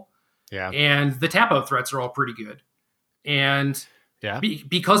general. Yeah. And the tap out threats are all pretty good. And Yeah.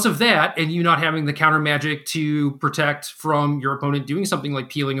 Because of that, and you not having the counter magic to protect from your opponent doing something like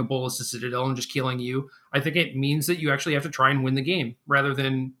peeling a Bolas to Citadel and just killing you, I think it means that you actually have to try and win the game rather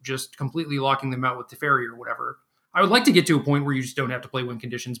than just completely locking them out with Teferi or whatever. I would like to get to a point where you just don't have to play win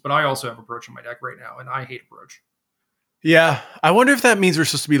conditions, but I also have Approach in my deck right now, and I hate Approach. Yeah. I wonder if that means we're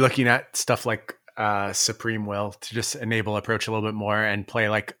supposed to be looking at stuff like Supreme Will to just enable Approach a little bit more and play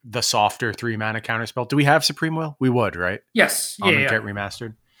like the softer 3-mana counterspell. Do we have Supreme Will? We would, right? Yes. Get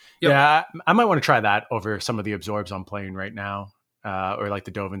remastered. Yep. Yeah, I might want to try that over some of the absorbs I'm playing right now, or like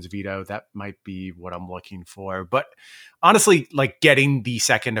the Dovin's Veto. That might be what I'm looking for. But honestly, like getting the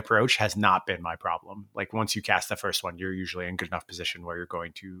second Approach has not been my problem. Like once you cast the first one, you're usually in good enough position where you're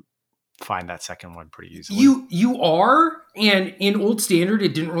going to find that second one pretty easily. You are, and in Old Standard,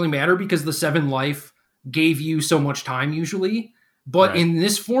 it didn't really matter because the 7 life gave you so much time usually. But in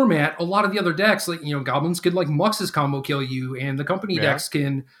this format, a lot of the other decks, like, Goblins could like Mux's combo kill you, and the company decks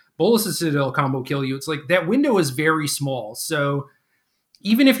can Bolas' Citadel combo kill you. It's like that window is very small. So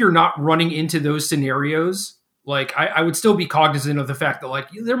even if you're not running into those scenarios, like I would still be cognizant of the fact that like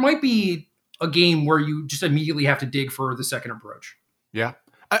there might be a game where you just immediately have to dig for the second Approach. Yeah.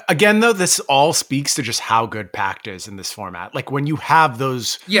 Again, though, this all speaks to just how good Pact is in this format. Like when you have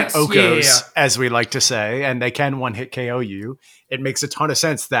those Okos, as we like to say, and they can one-hit KO you, it makes a ton of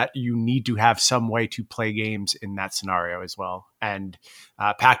sense that you need to have some way to play games in that scenario as well. And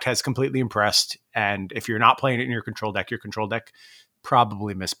Pact has completely impressed. And if you're not playing it in your control deck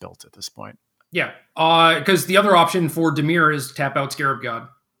probably misbuilt at this point. Yeah, because the other option for Dimir is tap out Scarab God.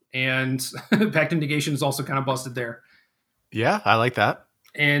 And Pact of Negation is also kind of busted there. Yeah, I like that.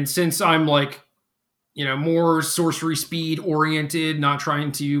 And since I'm like, more sorcery speed oriented, not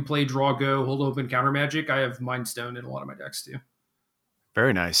trying to play draw, go, hold open, counter magic, I have Mind Stone in a lot of my decks too.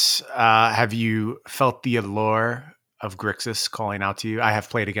 Very nice. Have you felt the allure of Grixis calling out to you? I have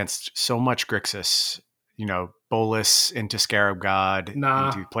played against so much Grixis, Bolas into Scarab God,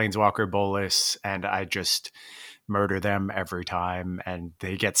 into Planeswalker Bolas, and I just murder them every time, and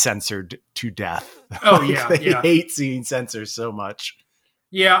they get censored to death. Oh, yeah. They hate seeing censors so much.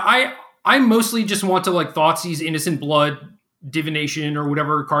 Yeah, I mostly just want to like Thoughtseize Innocent Blood, Divination, or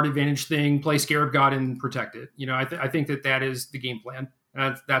whatever card advantage thing, play Scarab God and protect it. I think that is the game plan.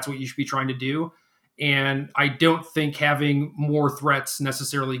 That's what you should be trying to do. And I don't think having more threats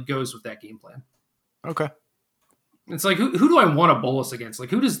necessarily goes with that game plan. Okay. It's like, who do I want to Bolas against? Like,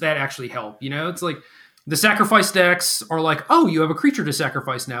 who does that actually help? It's like the sacrifice decks are like, oh, you have a creature to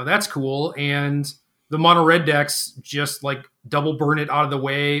sacrifice now. That's cool. And the mono red decks just like double burn it out of the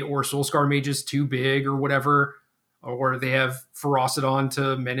way, or Soulscar Mage is too big or whatever, or they have Ferocidon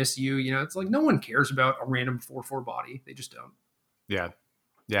to menace you. It's like no one cares about a random 4/4 body. They just don't. Yeah.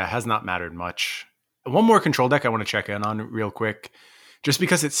 Yeah, it has not mattered much. One more control deck I want to check in on real quick, just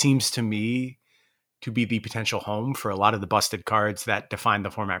because it seems to me to be the potential home for a lot of the busted cards that defined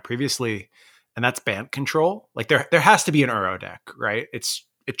the format previously, and that's Bant Control. Like there has to be an Uro deck, right?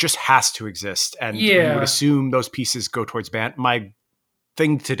 It just has to exist. And you would assume those pieces go towards Bant. My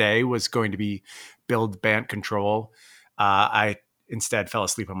thing today was going to be build Bant Control. I instead fell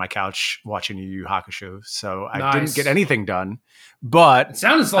asleep on my couch watching Yu Yu Hakusho, so I didn't get anything done. But it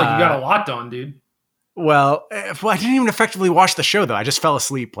sounds like you got a lot done, dude. Well, I didn't even effectively watch the show, though. I just fell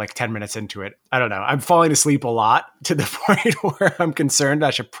asleep like 10 minutes into it. I don't know. I'm falling asleep a lot to the point where I'm concerned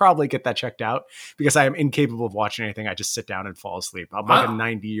I should probably get that checked out because I am incapable of watching anything. I just sit down and fall asleep. I'm like a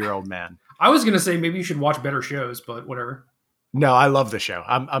 90-year-old man. I was going to say maybe you should watch better shows, but whatever. No, I love the show.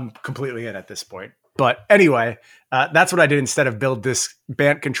 I'm completely in at this point. But anyway, that's what I did instead of build this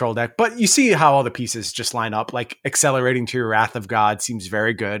Bant Control deck. But you see how all the pieces just line up. Like Accelerating to your Wrath of God seems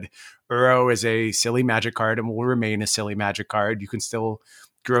very good. Uro is a silly magic card and will remain a silly magic card. You can still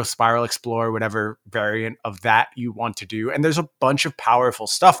Growth Spiral, explore whatever variant of that you want to do. And there's a bunch of powerful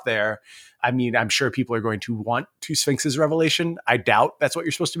stuff there. I mean, I'm sure people are going to want to Sphinx's Revelation. I doubt that's what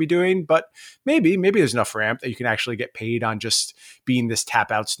you're supposed to be doing, but maybe there's enough ramp that you can actually get paid on just being this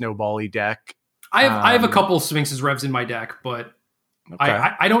tap out snowbally deck. I have a couple Sphinx's Revs in my deck, but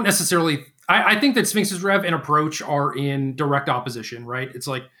okay. I don't necessarily... I think that Sphinx's Rev and Approach are in direct opposition, right? It's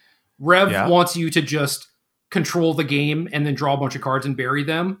like Rev wants you to just control the game and then draw a bunch of cards and bury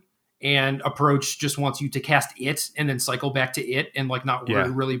them. And Approach just wants you to cast it and then cycle back to it and like not worry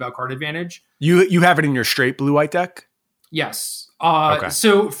really about card advantage. You have it in your straight blue-white deck? Yes. Okay.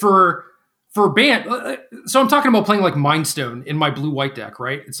 So for Bant, so I'm talking about playing like Mind Stone in my blue-white deck,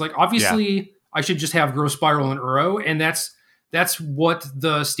 right? It's like obviously I should just have Growth Spiral and Uro, and that's what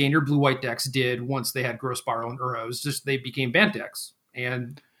the standard blue-white decks did once they had Growth Spiral and Uro. It's just they became Bant decks.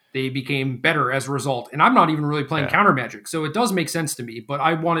 And they became better as a result. And I'm not even really playing counter magic, so it does make sense to me. But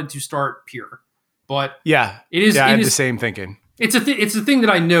I wanted to start pure. But yeah, it is. Yeah, I had the same thinking. It's a thing that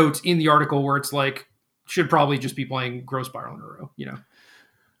I note in the article where it's like should probably just be playing Growth Spiral and Uro, you know.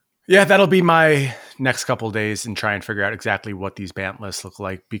 Yeah, that'll be my next couple of days and try and figure out exactly what these Bant lists look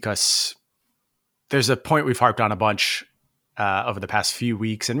like, because there's a point we've harped on a bunch over the past few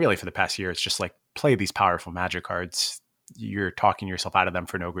weeks and really for the past year. It's just like play these powerful magic cards. You're talking yourself out of them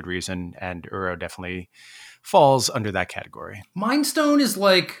for no good reason, and Uro definitely falls under that category. Mind Stone is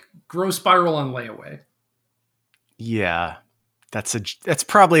like Growth Spiral on layaway. Yeah, that's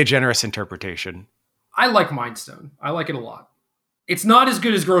probably a generous interpretation. I like Mind Stone. I like it a lot. It's not as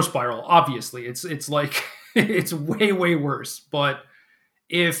good as Growth Spiral, obviously. It's like it's way, way worse. But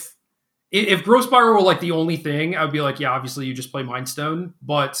if Growth Spiral were like the only thing, I would be like, yeah, obviously you just play Mind Stone.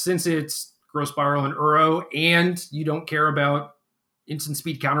 But since it's Growth Spiral and Uro, and you don't care about instant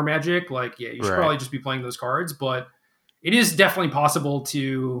speed counter magic, like, yeah, you should probably just be playing those cards. But it is definitely possible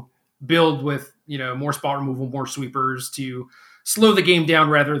to build with, you know, more spot removal, more sweepers to slow the game down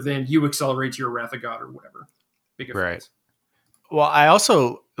rather than you accelerate to your Wrath of God or whatever. Big effect. Right. Well, I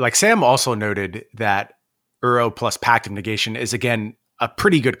also, like Sam also noted that Uro plus Pact of Negation is, again, a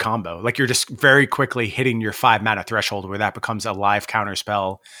pretty good combo. Like you're just very quickly hitting your 5 mana threshold where that becomes a live counter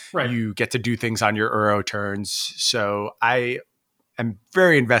spell. Right. You get to do things on your Uro turns. So I am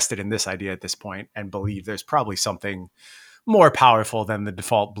very invested in this idea at this point and believe there's probably something more powerful than the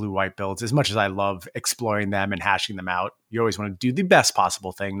default blue-white builds. As much as I love exploring them and hashing them out, you always want to do the best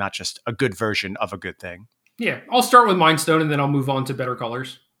possible thing, not just a good version of a good thing. Yeah, I'll start with Mind Stone and then I'll move on to better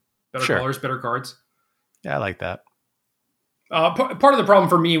colors. Colors, better cards. Yeah, I like that. Part of the problem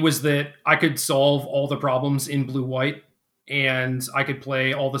for me was that I could solve all the problems in blue-white and I could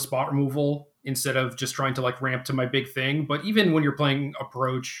play all the spot removal instead of just trying to like ramp to my big thing. But even when you're playing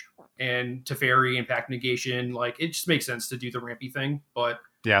Approach and Teferi and Pact Negation, like it just makes sense to do the rampy thing. But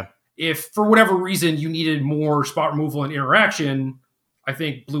yeah, if for whatever reason you needed more spot removal and interaction, I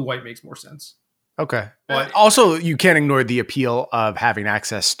think blue-white makes more sense. Okay. But also, you can't ignore the appeal of having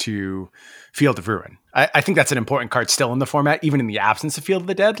access to Field of Ruin. I think that's an important card still in the format, even in the absence of Field of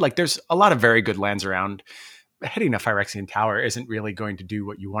the Dead. Like, there's a lot of very good lands around. Hitting a Phyrexian Tower isn't really going to do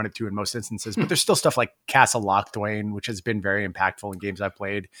what you want it to in most instances, but there's still stuff like Castle Locthwain, which has been very impactful in games I've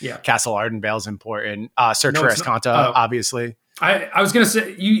played. Yeah. Castle Ardenvale is important. Search for Escanta, obviously. I was going to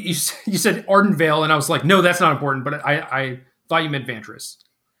say, you said Ardenvale, and I was like, no, that's not important, but I thought you meant Vantress.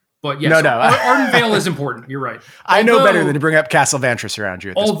 But yes, no. Ardenvale is important. You're right. I know better than to bring up Castle Vantress around you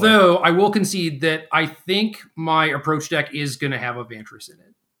at this point. Although I will concede that I think my Approach deck is going to have a Vantress in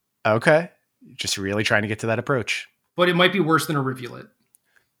it. Okay. Just really trying to get to that approach. But it might be worse than a Rivulet.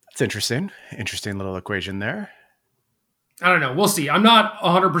 That's interesting. Interesting little equation there. I don't know. We'll see. I'm not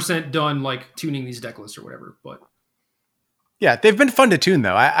 100% done like tuning these deck lists or whatever, but yeah, they've been fun to tune,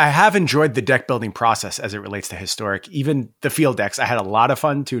 though. I have enjoyed the deck building process as it relates to Historic. Even the field decks, I had a lot of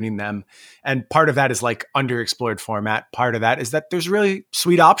fun tuning them. And part of that is like underexplored format. Part of that is that there's really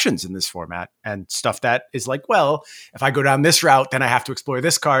sweet options in this format and stuff that is like, well, if I go down this route, then I have to explore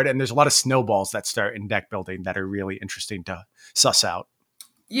this card. And there's a lot of snowballs that start in deck building that are really interesting to suss out.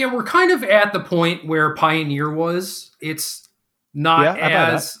 Yeah, we're kind of at the point where Pioneer was. It's not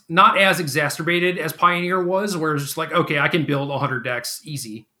as exacerbated as Pioneer was, where it's just like, okay, I can build 100 decks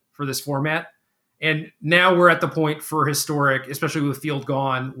easy for this format. And now we're at the point for Historic, especially with Field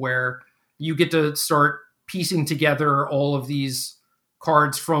Gone, where you get to start piecing together all of these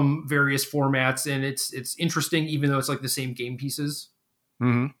cards from various formats, and it's interesting, even though it's like the same game pieces.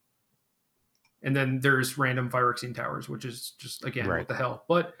 Mm-hmm. And then there's random Phyrexian Towers, which is just, again, what the hell?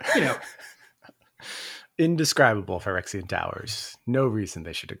 But, you know. Indescribable Phyrexian Towers. No reason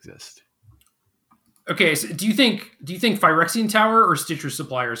they should exist. Okay, so do you think Phyrexian Tower or Stitcher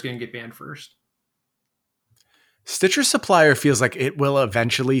Supplier is going to get banned first? Stitcher Supplier feels like it will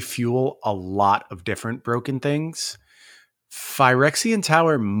eventually fuel a lot of different broken things. Phyrexian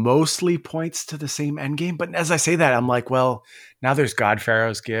Tower mostly points to the same endgame, but as I say that, I'm like, well, now there's God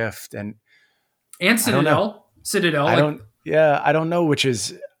Pharaoh's Gift and Citadel. I don't know which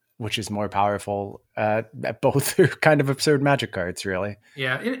is more powerful. Both are kind of absurd Magic cards, really.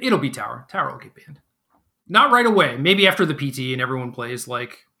 Yeah, it'll be Tower. Tower will get banned. Not right away. Maybe after the PT and everyone plays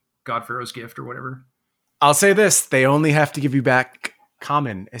like God Pharaoh's Gift or whatever. I'll say this. They only have to give you back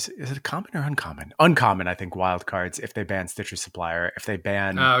common. Is it a common or uncommon? Uncommon, I think, wild cards if they ban Stitcher Supplier. If they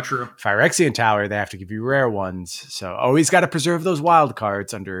ban Phyrexian Tower, they have to give you rare ones. So always got to preserve those wild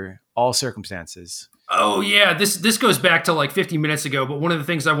cards under all circumstances. Oh, yeah. This goes back to like 50 minutes ago, but one of the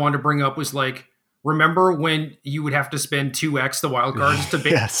things I wanted to bring up was like remember when you would have to spend 2x the wild cards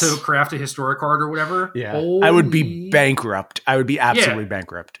to craft a historic card or whatever? Yeah. I would be bankrupt. I would be absolutely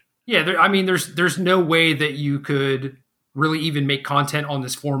bankrupt. Yeah. There's no way that you could really even make content on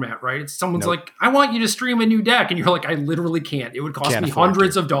this format, right? It's someone's like, I want you to stream a new deck. And you're like, I literally can't. It would cost me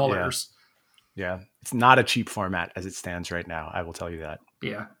hundreds of dollars. Yeah. It's not a cheap format as it stands right now. I will tell you that.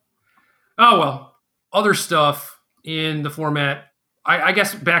 Yeah. Oh, well, other stuff in the format. I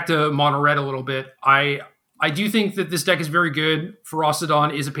guess back to Mono Red a little bit. I do think that this deck is very good.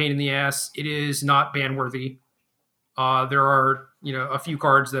 Ferocidon is a pain in the ass. It is not ban worthy. There are, a few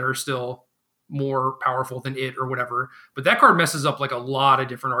cards that are still more powerful than it or whatever, but that card messes up like a lot of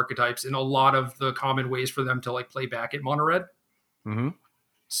different archetypes and a lot of the common ways for them to like play back at Mono Red. Mm-hmm.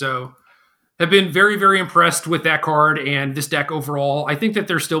 So have been very, very impressed with that card and this deck overall. I think that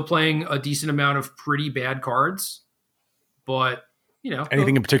they're still playing a decent amount of pretty bad cards, but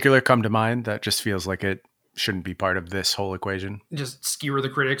anything in particular come to mind that just feels like it shouldn't be part of this whole equation? Just skewer the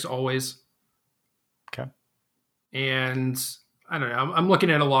critics always. Okay. And I don't know. I'm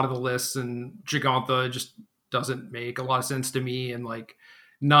looking at a lot of the lists, and Gigantha just doesn't make a lot of sense to me. And like,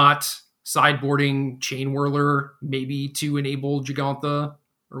 not sideboarding Chain Whirler maybe to enable Gigantha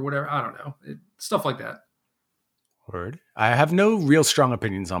or whatever. I don't know. Stuff like that. Word. I have no real strong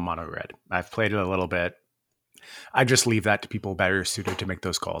opinions on Mono Red. I've played it a little bit. I just leave that to people better suited to make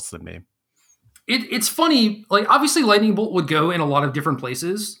those calls than me. It's funny. Like, obviously, Lightning Bolt would go in a lot of different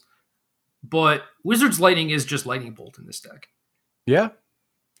places, but Wizard's Lightning is just Lightning Bolt in this deck. Yeah,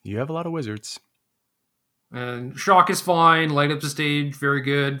 you have a lot of wizards. And Shock is fine. Light Up the Stage, very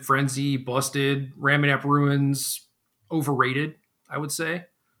good. Frenzy, busted. Ramunap Ruins, overrated, I would say,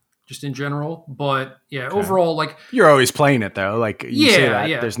 just in general. But yeah, overall, like... You're always playing it, though. Like, you say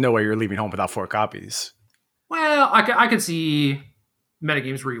that, there's no way you're leaving home without 4 copies. Well, I could see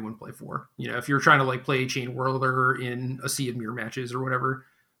metagames where you wouldn't play 4. If you're trying to like play Chain Whirler in a Sea of Mirror matches or whatever.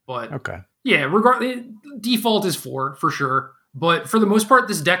 But yeah, regardless, default is 4 for sure. But for the most part,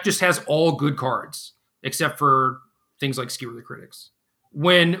 this deck just has all good cards, except for things like Skewer the Critics.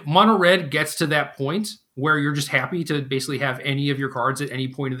 When Mono Red gets to that point where you're just happy to basically have any of your cards at any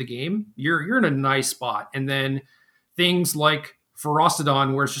point of the game, you're in a nice spot. And then things like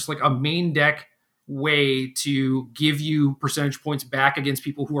Ferocidon, where it's just like a main deck way to give you percentage points back against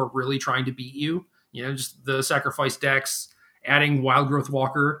people who are really trying to beat you. Just the sacrifice decks, adding Wild Growth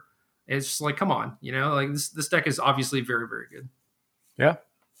Walker. It's just like, come on, like this deck is obviously very, very good. Yeah.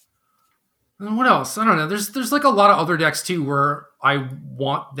 And what else? I don't know. There's like a lot of other decks too where I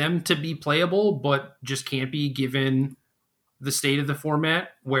want them to be playable, but just can't be given the state of the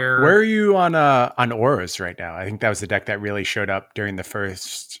format. Where are you on auras right now? I think that was the deck that really showed up during the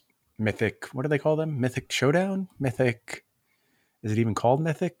first Mythic. What do they call them? Mythic Showdown? Mythic. Is it even called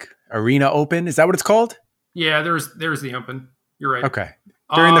Mythic? Arena Open? Is that what it's called? Yeah, there's the Open. You're right. Okay.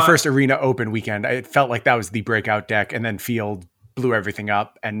 During the first Arena Open weekend, it felt like that was the breakout deck, and then Field blew everything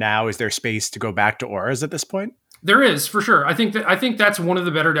up. And now, is there space to go back to auras at this point? There is, for sure. I think that's one of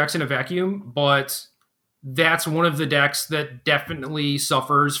the better decks in a vacuum, but that's one of the decks that definitely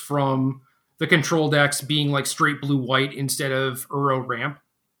suffers from the control decks being like straight blue-white instead of Uro Ramp.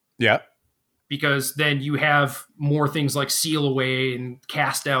 Yeah. Because then you have more things like Seal Away and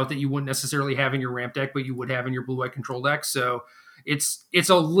Cast Out that you wouldn't necessarily have in your ramp deck, but you would have in your blue-white control deck. So it's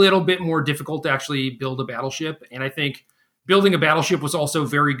a little bit more difficult to actually build a battleship. And I think building a battleship was also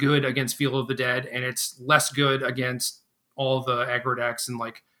very good against Field of the Dead, and it's less good against all the aggro decks and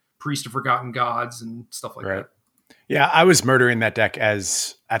like Priest of Forgotten Gods and stuff like that. Yeah, I was murdering that deck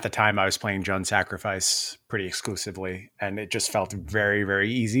as at the time I was playing Jund Sacrifice pretty exclusively, and it just felt very,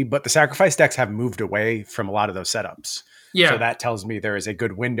 very easy. But the Sacrifice decks have moved away from a lot of those setups. Yeah. So that tells me there is a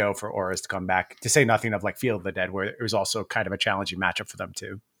good window for auras to come back, to say nothing of like Field of the Dead, where it was also kind of a challenging matchup for them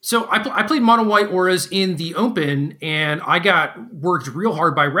too. So I played mono white auras in the Open, and I got worked real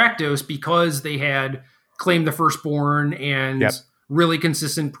hard by Rakdos because they had Claim the Firstborn and really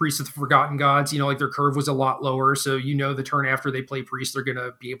consistent Priest of the Forgotten Gods. Like their curve was a lot lower, so the turn after they play Priest, they're going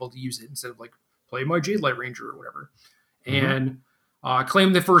to be able to use it instead of like play my Jade Light Ranger or whatever. Mm-hmm. And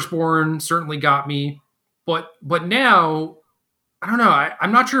Claim the Firstborn certainly got me. But now, I don't know.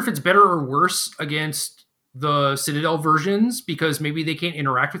 I'm not sure if it's better or worse against the Citadel versions because maybe they can't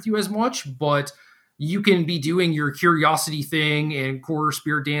interact with you as much, but you can be doing your Curiosity thing and Core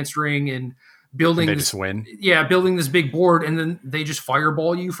Spirit Dance Ring and building and just win. Yeah, building this big board, and then they just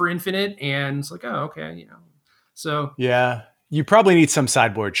fireball you for infinite, and it's like, oh, okay, So yeah, you probably need some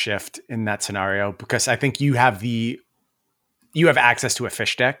sideboard shift in that scenario because I think you have access to a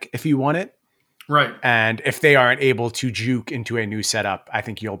fish deck if you want it. Right. And if they aren't able to juke into a new setup, I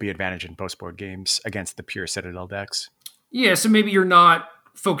think you'll be advantaged in post-board games against the pure Citadel decks. Yeah, so maybe you're not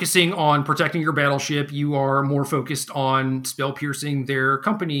focusing on protecting your battleship. You are more focused on spell piercing their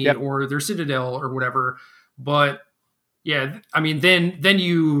company or their Citadel or whatever. But yeah, I mean, then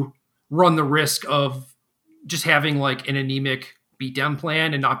you run the risk of just having like an anemic beatdown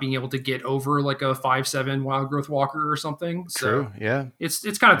plan and not being able to get over like a 5/7 Wild Growth Walker or something. True. So yeah.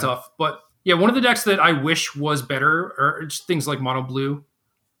 It's kind of tough. But yeah, one of the decks that I wish was better are just things like Mono Blue.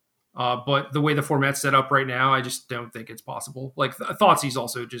 But the way the format's set up right now, I just don't think it's possible. Like Thoughtseize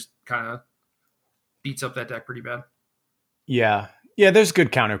also just kind of beats up that deck pretty bad. Yeah. Yeah, there's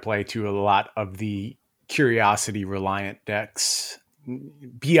good counterplay to a lot of the Curiosity reliant decks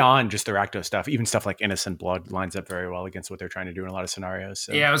beyond just the Rakdos stuff. Even stuff like Innocent Blood lines up very well against what they're trying to do in a lot of scenarios.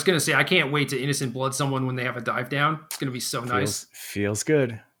 So. Yeah, I was going to say, I can't wait to Innocent Blood someone when they have a dive down. It's going to be so nice. Feels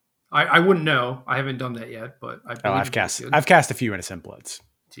good. I wouldn't know. I haven't done that yet, but I've cast a few Innocent Bloods.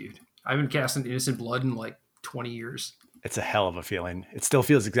 Dude, I haven't cast an Innocent Blood in like 20 years. It's a hell of a feeling. It still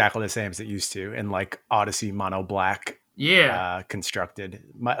feels exactly the same as it used to in like Odyssey Mono Black. Yeah. Constructed.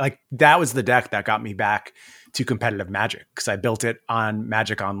 That was the deck that got me back to competitive Magic because I built it on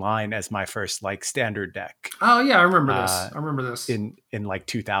Magic Online as my first like standard deck. Oh yeah, I remember this. In like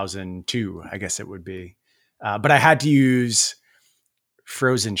 2002, I guess it would be. But I had to use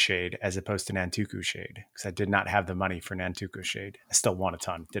Frozen Shade as opposed to Nantuko Shade because I did not have the money for Nantuko Shade. I still won a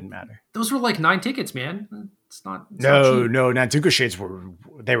ton. Didn't matter. Those were like 9 tickets, man. It's not cheap. Nantuko Shades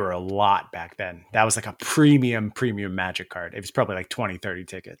were a lot back then. That was like a premium Magic card. It was probably like 20, 30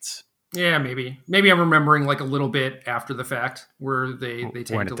 tickets. Yeah, maybe I'm remembering like a little bit after the fact where they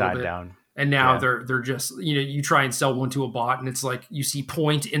tanked when it a died little bit. Down. And now they're just, you try and sell one to a bot and it's like you see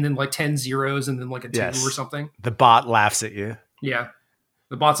point and then like 10 zeros and then like a 2 or something. The bot laughs at you. Yeah.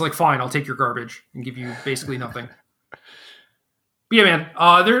 The bot's like, fine, I'll take your garbage and give you basically nothing. But yeah, man,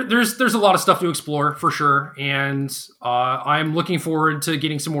 there's a lot of stuff to explore for sure. And I'm looking forward to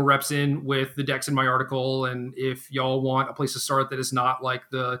getting some more reps in with the decks in my article. And if y'all want a place to start that is not like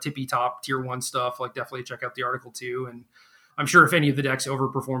the tippy top tier 1 stuff, like definitely check out the article too. And I'm sure if any of the decks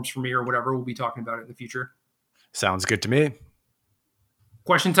overperforms for me or whatever, we'll be talking about it in the future. Sounds good to me.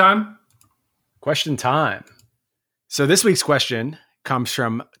 Question time. So this week's question comes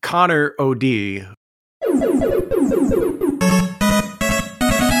from Connor O.D.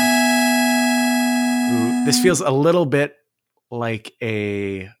 This feels a little bit like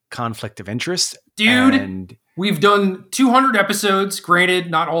a conflict of interest. Dude, we've done 200 episodes.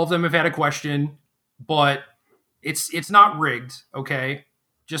 Granted, not all of them have had a question, but it's not rigged, okay?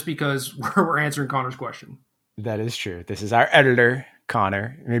 Just because we're answering Connor's question. That is true. This is our editor,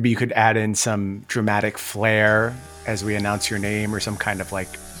 Connor. Maybe you could add in some dramatic flair as we announce your name or some kind of like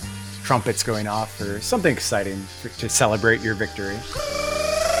trumpets going off or something exciting to celebrate your victory.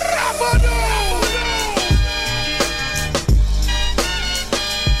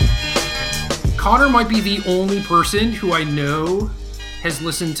 Connor might be the only person who I know has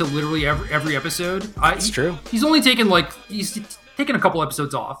listened to literally every episode. That's true. He's only taken he's taken a couple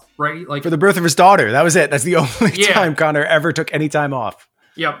episodes off, right? Like for the birth of his daughter. That was it. That's the only time Connor ever took any time off.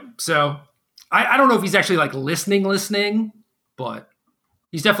 Yep. So I don't know if he's actually like listening, but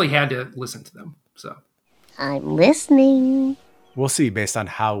he's definitely had to listen to them. So I'm listening. We'll see based on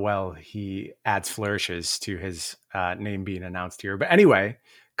how well he adds flourishes to his name being announced here. But anyway,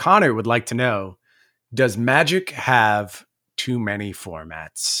 Connor would like to know, does Magic have too many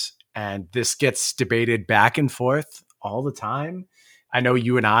formats? And this gets debated back and forth all the time. I know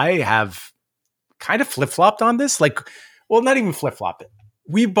you and I have kind of flip-flopped on this. Not even flip-flopped.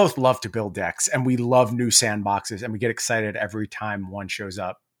 We both love to build decks and we love new sandboxes and we get excited every time one shows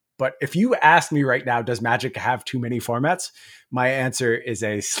up. But if you ask me right now, does Magic have too many formats? My answer is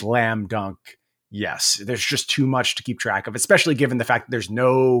a slam dunk yes. There's just too much to keep track of, especially given the fact that there's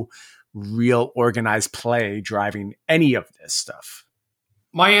no real organized play driving any of this stuff.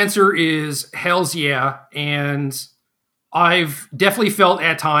 My answer is hells yeah. And I've definitely felt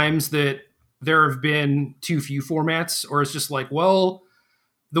at times that there have been too few formats, or it's just like, well,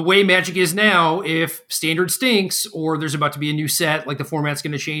 the way Magic is now, if standard stinks or there's about to be a new set, like the format's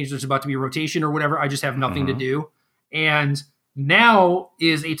going to change, there's about to be a rotation or whatever, I just have nothing to do. And now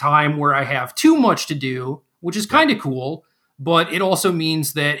is a time where I have too much to do, which is kind of cool. But it also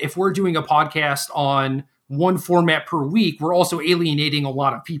means that if we're doing a podcast on one format per week, we're also alienating a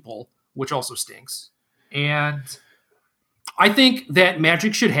lot of people, which also stinks. And I think that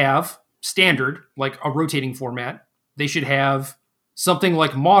Magic should have standard, like a rotating format. They should have something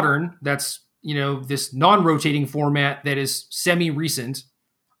like Modern, that's, this non-rotating format that is semi-recent.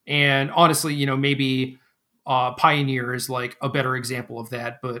 And honestly, maybe Pioneer is like a better example of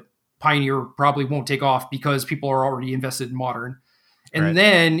that, but Pioneer probably won't take off because people are already invested in Modern. And Right.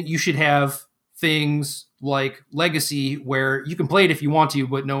 then you should have things like Legacy where you can play it if you want to,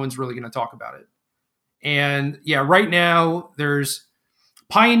 but no one's really going to talk about it. And yeah, right now there's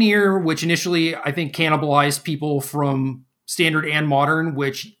Pioneer, which initially I think cannibalized people from Standard and Modern,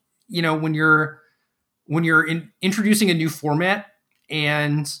 which, when you're introducing a new format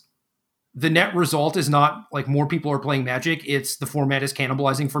and the net result is not like more people are playing Magic, it's the format is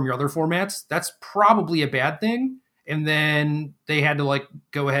cannibalizing from your other formats, that's probably a bad thing. And then they had to like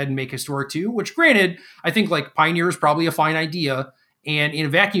go ahead and make Historic too, which granted, I think like Pioneer is probably a fine idea. And in a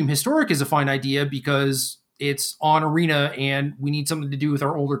vacuum, Historic is a fine idea because it's on Arena and we need something to do with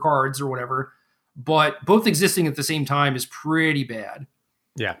our older cards or whatever. But both existing at the same time is pretty bad.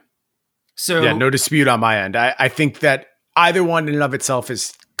 Yeah. So yeah, no dispute on my end. I think that either one in and of itself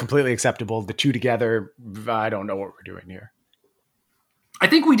is completely acceptable. The two together, I don't know what we're doing here. I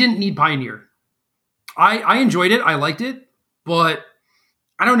think we didn't need Pioneer. I enjoyed it. I liked it, but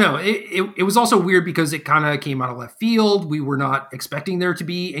I don't know. It was also weird because it kind of came out of left field. We were not expecting there to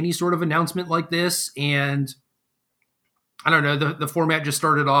be any sort of announcement like this. And I don't know, the format just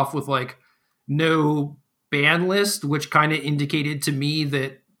started off with like no ban list, which kind of indicated to me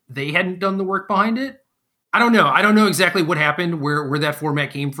that they hadn't done the work behind it. I don't know. I don't know exactly what happened, where that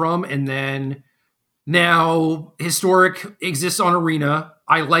format came from. And then now Historic exists on Arena.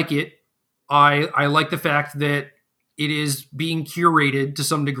 I like it. I like the fact that it is being curated to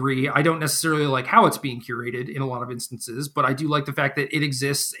some degree. I don't necessarily like how it's being curated in a lot of instances, but I do like the fact that it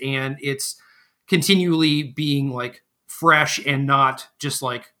exists and it's continually being like fresh and not just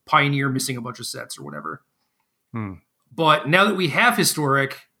like Pioneer missing a bunch of sets or whatever. But now that we have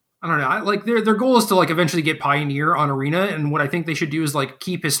Historic, I don't know. Like their goal is to like eventually get Pioneer on Arena, and what I think they should do is like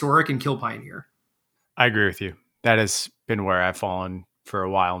keep Historic and kill Pioneer. I agree with you. That has been where I've fallen for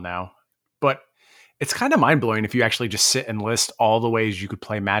a while now. But it's kind of mind-blowing if you actually just sit and list all the ways you could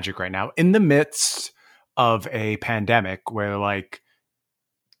play Magic right now in the midst of a pandemic where like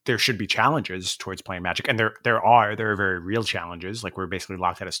there should be challenges towards playing Magic. And there are very real challenges. Like we're basically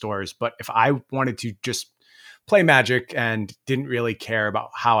locked out of stores. But if I wanted to just play Magic and didn't really care about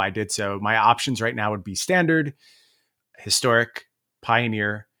how I did so, my options right now would be Standard, Historic,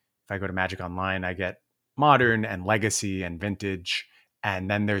 Pioneer. If I go to Magic Online, I get Modern and Legacy and Vintage.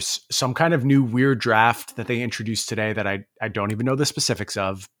 And then there's some kind of new weird draft that they introduced today that I don't even know the specifics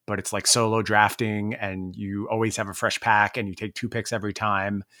of, but it's like solo drafting and you always have a fresh pack and you take 2 picks every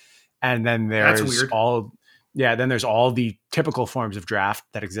time. And then there's then there's all the typical forms of draft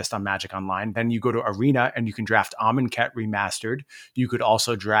that exist on Magic Online. Then you go to Arena and you can draft Amonkhet Remastered. You could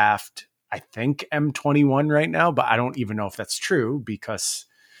also draft, I think, M21 right now, but I don't even know if that's true because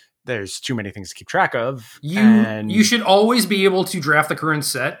there's too many things to keep track of. You should always be able to draft the current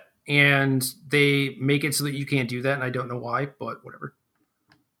set, and they make it so that you can't do that, and I don't know why, but whatever.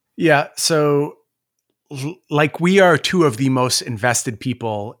 Yeah, so like we are two of the most invested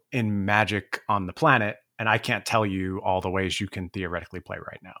people in Magic on the planet, and I can't tell you all the ways you can theoretically play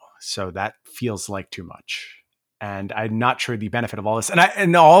right now. So that feels like too much. And I'm not sure the benefit of all this.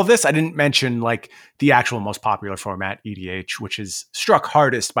 And all of this, I didn't mention like the actual most popular format, EDH, which is struck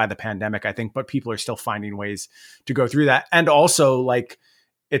hardest by the pandemic, I think, but people are still finding ways to go through that. And also like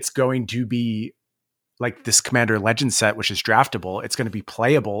it's going to be like this Commander Legends set, which is draftable. It's going to be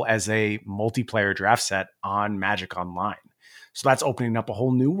playable as a multiplayer draft set on Magic Online. So that's opening up a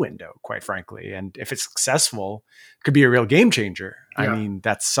whole new window, quite frankly. And if it's successful, it could be a real game changer. Yeah. I mean,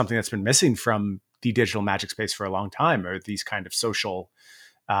 that's something that's been missing from the digital Magic space for a long time, or these kind of social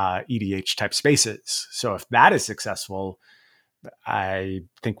EDH type spaces. So if that is successful, I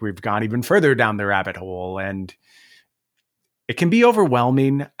think we've gone even further down the rabbit hole, and it can be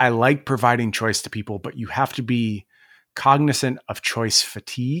overwhelming. I like providing choice to people, but you have to be cognizant of choice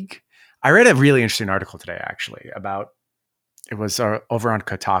fatigue. I read a really interesting article today, actually, it was over on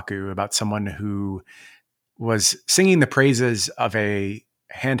Kotaku, about someone who was singing the praises of a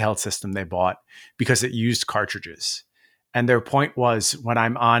handheld system they bought because it used cartridges. And their point was, when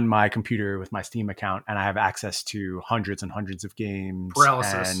I'm on my computer with my Steam account and I have access to hundreds and hundreds of games,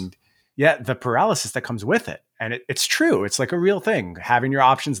 and the paralysis that comes with it. And it's true. It's like a real thing. Having your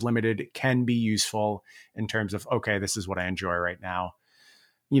options limited can be useful in terms of, okay, this is what I enjoy right now.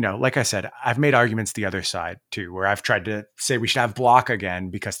 You know, like I said, I've made arguments the other side too, where I've tried to say we should have block again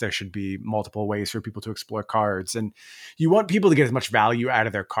because there should be multiple ways for people to explore cards. And you want people to get as much value out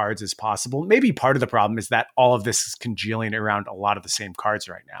of their cards as possible. Maybe part of the problem is that all of this is congealing around a lot of the same cards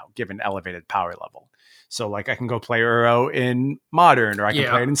right now, given elevated power level. So like I can go play Uro in Modern, or I can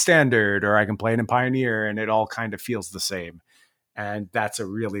Yeah. play it in Standard, or I can play it in Pioneer, and it all kind of feels the same. And that's a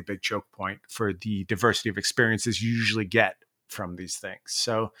really big choke point for the diversity of experiences you usually get from these things.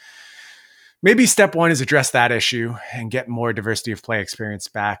 So maybe step one is address that issue and get more diversity of play experience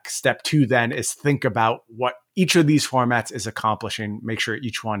back. Step two then is think about what each of these formats is accomplishing. Make sure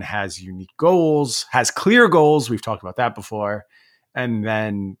each one has unique goals, has clear goals. We've talked about that before. And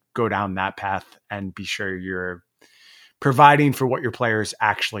then go down that path and be sure you're providing for what your players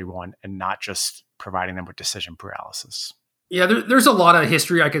actually want and not just providing them with decision paralysis. Yeah, there's a lot of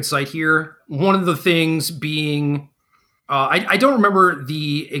history I could cite here. One of the things being, I don't remember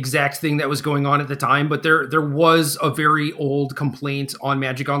the exact thing that was going on at the time, but there was a very old complaint on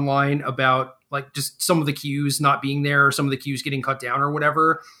Magic Online about like just some of the queues not being there, or some of the queues getting cut down or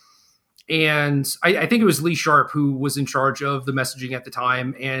whatever. And I think it was Lee Sharp who was in charge of the messaging at the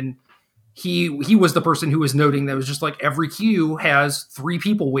time, and he was the person who was noting that it was just like every queue has 3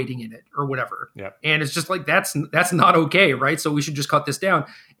 people waiting in it or whatever. Yep. And it's just like that's not okay, right? So we should just cut this down.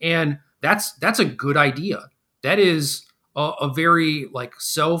 And that's a good idea. That is a very like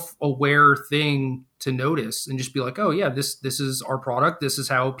self-aware thing to notice and just be like, oh yeah, this is our product. This is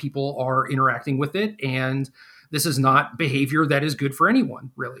how people are interacting with it, and this is not behavior that is good for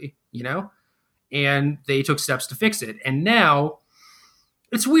anyone, really, you know? And they took steps to fix it. And now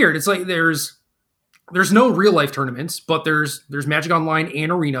it's weird. It's like there's no real life tournaments, but there's Magic Online and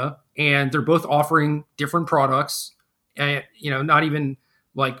Arena, and they're both offering different products. And not even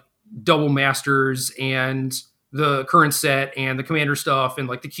like double masters and the current set and the commander stuff and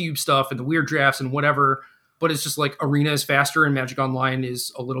like the cube stuff and the weird drafts and whatever. But it's just like Arena is faster and Magic Online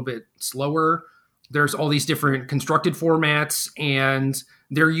is a little bit slower. There's all these different constructed formats, and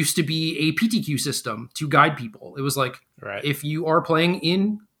there used to be a PTQ system to guide people. It was like, right, if you are playing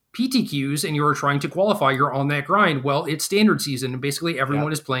in PTQs and you're trying to qualify, you're on that grind. Well, it's standard season, and basically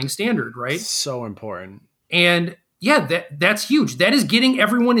everyone is playing standard, right? So important. And yeah, that's huge. That is getting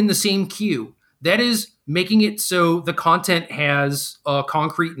everyone in the same queue. That is making it so the content has a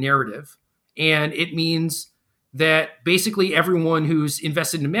concrete narrative. And it means that basically everyone who's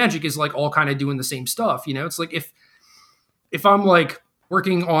invested in Magic is like all kind of doing the same stuff. It's like if I'm like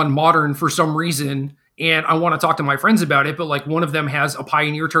working on Modern for some reason and I want to talk to my friends about it, but like one of them has a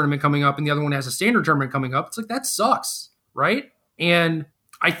Pioneer tournament coming up and the other one has a Standard tournament coming up, it's like that sucks, right? And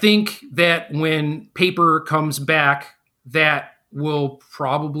I think that when Paper comes back, that will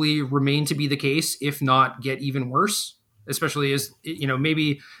probably remain to be the case, if not get even worse, especially as,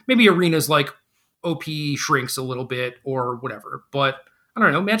 maybe Arena's like OP shrinks a little bit or whatever. But I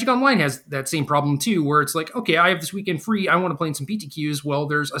don't know, Magic Online has that same problem too, where it's like, okay, I have this weekend free, I want to play in some PTQs. Well,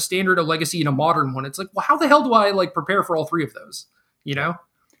 there's a Standard, a Legacy, and a Modern one. It's like, well, how the hell do I like prepare for all 3 of those?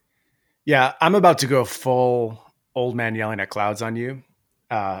 Yeah, I'm about to go full old man yelling at clouds on you.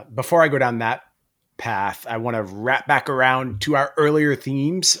 Before I go down that path, I want to wrap back around to our earlier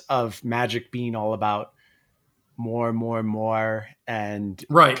themes of Magic being all about more, and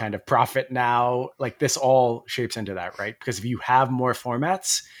right, kind of profit now. Like this all shapes into that, right? Because if you have more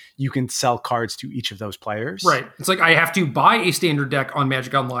formats, you can sell cards to each of those players. Right. It's like I have to buy a Standard deck on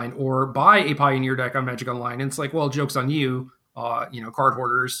Magic Online or buy a Pioneer deck on Magic Online. And it's like, well, joke's on you, card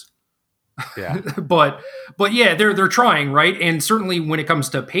hoarders. Yeah. but yeah, they're trying, right? And certainly when it comes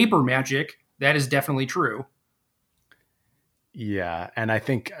to paper Magic, that is definitely true. Yeah. And I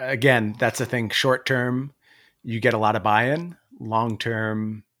think, again, that's the thing. Short term, you get a lot of buy-in. Long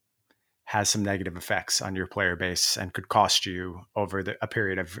term has some negative effects on your player base and could cost you over a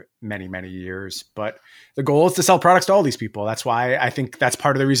period of many, many years. But the goal is to sell products to all these people. That's why I think that's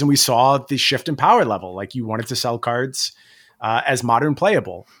part of the reason we saw the shift in power level. Like you wanted to sell cards as Modern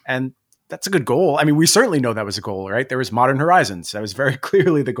playable. And that's a good goal. I mean, we certainly know that was a goal, right? There was Modern Horizons. That was very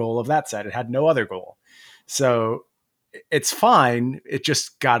clearly the goal of that set. It had no other goal. So it's fine. It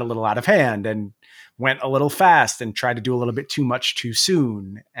just got a little out of hand and went a little fast and tried to do a little bit too much too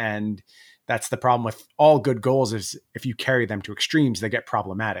soon. And that's the problem with all good goals, is if you carry them to extremes, they get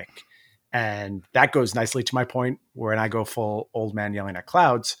problematic. And that goes nicely to my point when I go full old man yelling at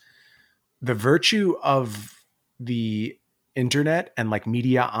clouds. The virtue of the internet and like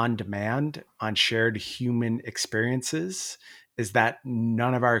media on demand on shared human experiences is that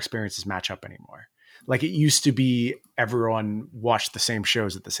none of our experiences match up anymore. Like it used to be everyone watched the same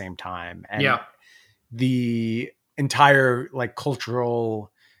shows at the same time. And the entire like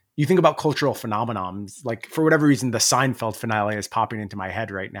cultural you think about cultural phenomenons, like for whatever reason, the Seinfeld finale is popping into my head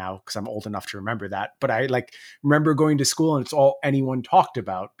right now because I'm old enough to remember that. But I like remember going to school and it's all anyone talked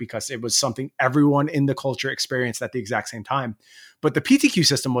about because it was something everyone in the culture experienced at the exact same time. But the PTQ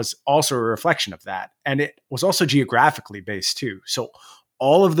system was also a reflection of that. And it was also geographically based too. So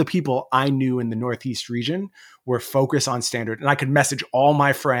all of the people I knew in the Northeast region were focused on standard. And I could message all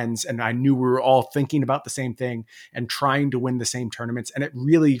my friends and I knew we were all thinking about the same thing and trying to win the same tournaments. And it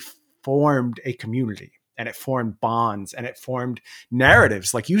really formed a community and it formed bonds and it formed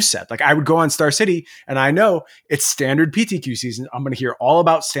narratives. Like you said, like I would go on Star City and I know it's standard PTQ season. I'm going to hear all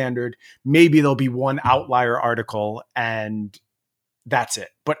about standard. Maybe there'll be one outlier article and that's it.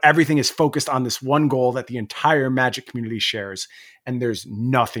 But everything is focused on this one goal that the entire Magic community shares. And there's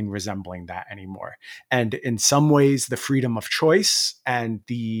nothing resembling that anymore. And in some ways, the freedom of choice and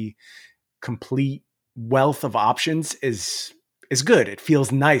the complete wealth of options is good. It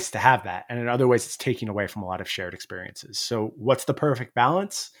feels nice to have that. And in other ways, it's taking away from a lot of shared experiences. So what's the perfect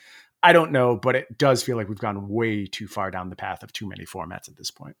balance? I don't know, but it does feel like we've gone way too far down the path of too many formats at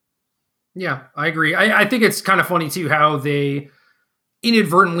this point. Yeah, I agree. I think it's kind of funny too how they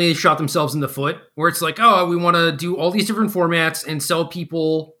inadvertently shot themselves in the foot, where it's like, oh, we want to do all these different formats and sell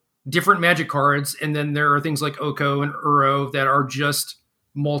people different Magic cards. And then there are things like Oko and Uro that are just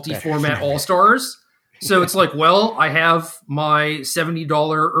multi-format all-stars. So it's like, well, I have my $70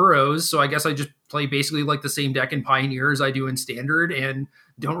 Uros, so I guess I just play basically like the same deck in Pioneer as I do in Standard and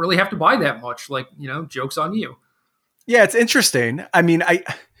don't really have to buy that much. Like, joke's on you. Yeah, it's interesting. I mean,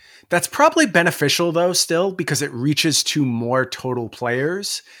 that's probably beneficial though still because it reaches to more total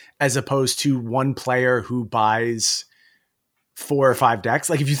players as opposed to one player who buys 4 or 5 decks.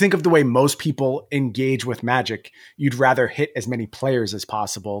 Like if you think of the way most people engage with Magic, you'd rather hit as many players as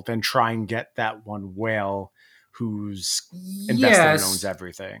possible than try and get that one whale who's invested and owns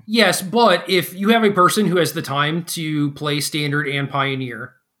everything. Yes, but if you have a person who has the time to play Standard and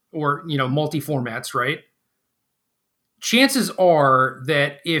Pioneer or, multi-formats, right? Chances are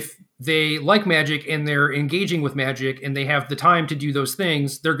that if they like Magic and they're engaging with Magic and they have the time to do those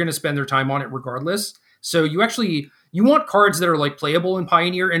things, they're going to spend their time on it regardless. So you want cards that are like playable in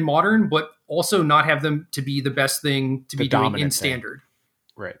Pioneer and Modern, but also not have them to be the best thing to be doing in Standard.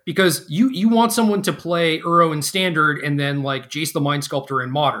 Right. Because you want someone to play Uro in Standard and then like Jace the Mind Sculptor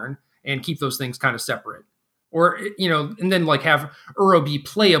in Modern and keep those things kind of separate. Or, and then like have Uro be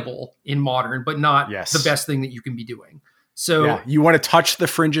playable in Modern, but not the best thing that you can be doing. So yeah, you want to touch the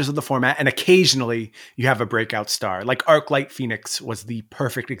fringes of the format, and occasionally you have a breakout star. Like Arclight Phoenix was the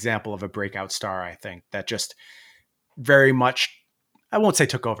perfect example of a breakout star, I think, that just very much, I won't say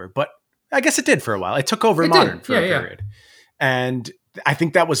took over, but I guess it did for a while. It took over Modern for a period. And I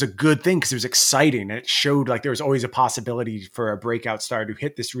think that was a good thing because it was exciting. And it showed like there was always a possibility for a breakout star to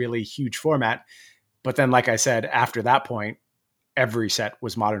hit this really huge format. But then, like I said, after that point, every set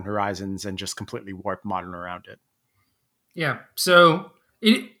was Modern Horizons and just completely warped Modern around it. Yeah. So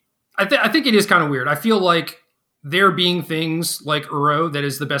I think it is kind of weird. I feel like there being things like Uro that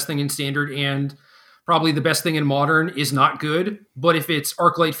is the best thing in Standard and probably the best thing in Modern is not good. But if it's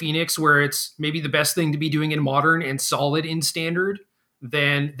Arclight Phoenix, where it's maybe the best thing to be doing in Modern and solid in Standard,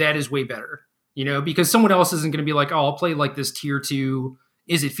 then that is way better. Because someone else isn't going to be like, oh, I'll play like this tier 2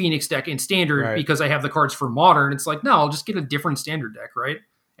 Is It Phoenix deck in Standard because I have the cards for Modern. It's like, no, I'll just get a different Standard deck, right?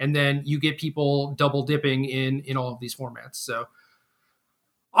 And then you get people double dipping in all of these formats. So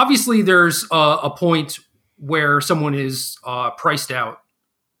obviously there's a point where someone is priced out.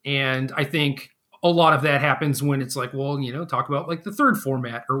 And I think a lot of that happens when it's like, well, talk about like the third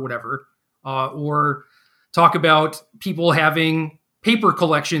format or whatever, or talk about people having paper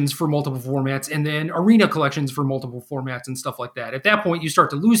collections for multiple formats and then arena collections for multiple formats and stuff like that. At that point, you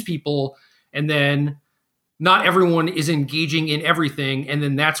start to lose people, and then not everyone is engaging in everything. And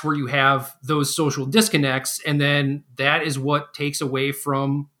then that's where you have those social disconnects. And then that is what takes away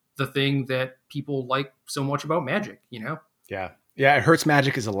from the thing that people like so much about Magic, Yeah. Yeah. It hurts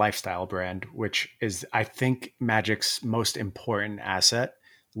Magic as a lifestyle brand, which is, I think, Magic's most important asset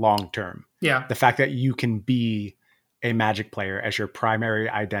long-term. Yeah. The fact that you can be a Magic player as your primary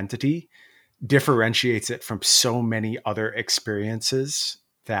identity differentiates it from so many other experiences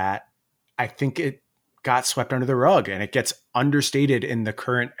that I think it got swept under the rug, and it gets understated in the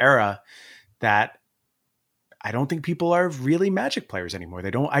current era that I don't think people are really Magic players anymore.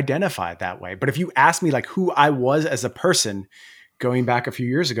 They don't identify that way. But if you ask me like who I was as a person going back a few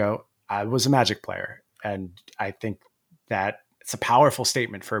years ago, I was a Magic player. And I think that it's a powerful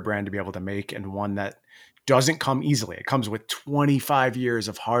statement for a brand to be able to make, and one that doesn't come easily. It comes with 25 years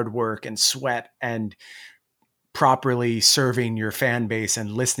of hard work and sweat and properly serving your fan base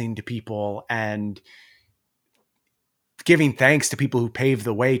and listening to people and giving thanks to people who paved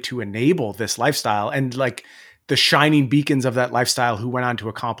the way to enable this lifestyle, and like the shining beacons of that lifestyle who went on to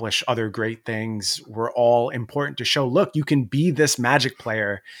accomplish other great things were all important to show, look, you can be this Magic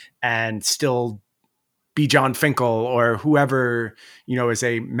player and still be John Finkel or whoever, you know, is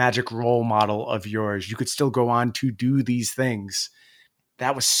a Magic role model of yours. You could still go on to do these things.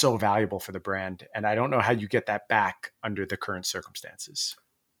 That was so valuable for the brand. And I don't know how you get that back under the current circumstances.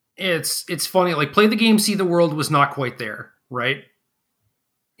 It's funny, like play the game, see the world was not quite there, right?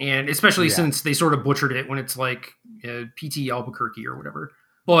 And especially since they sort of butchered it when it's like PT Albuquerque or whatever.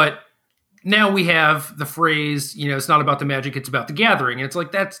 But now we have the phrase, you know, it's not about the Magic, it's about the gathering. And it's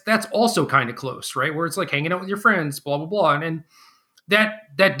like, that's also kind of close, right? Where it's like hanging out with your friends, blah, blah, blah. And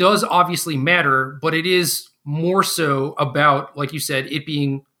that does obviously matter, but it is more so about, like you said, it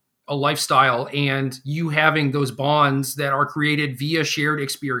being a lifestyle and you having those bonds that are created via shared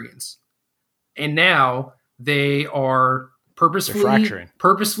experience. And now they are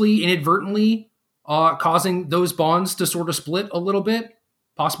purposefully, inadvertently causing those bonds to sort of split a little bit,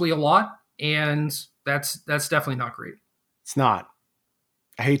 possibly a lot. And that's definitely not great. It's not.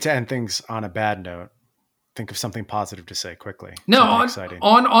 I hate to end things on a bad note. Think of something positive to say quickly. No,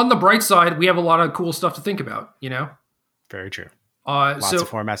 on the bright side, we have a lot of cool stuff to think about, you know? Very true. Lots of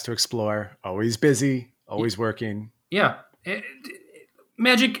formats to explore. Always busy, always working. Yeah.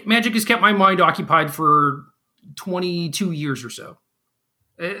 Magic has kept my mind occupied for 22 years or so.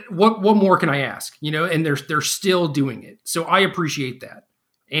 What more can I ask? You know, and they're still doing it. So I appreciate that.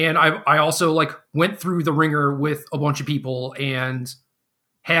 And I also like went through the ringer with a bunch of people and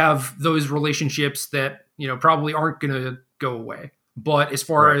have those relationships that, you know, probably aren't going to go away. But as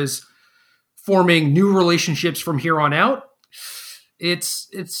far as forming new relationships from here on out, it's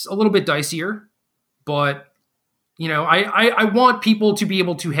a little bit dicier, but you know, I want people to be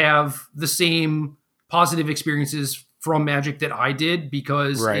able to have the same positive experiences from Magic that I did,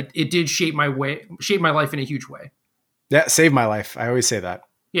 because it did shape my life in a huge way. Yeah. Saved my life. I always say that.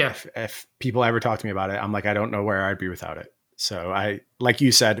 Yeah. If people ever talk to me about it, I'm like, I don't know where I'd be without it. So like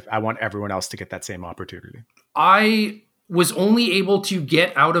you said, I want everyone else to get that same opportunity. I was only able to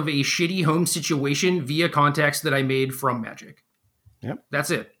get out of a shitty home situation via contacts that I made from Magic. Yep. That's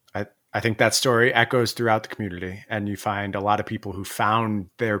it. I think that story echoes throughout the community, and you find a lot of people who found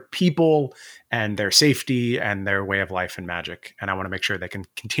their people and their safety and their way of life in Magic. And I want to make sure they can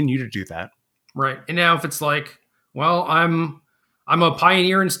continue to do that. Right. And now if it's like, well, I'm a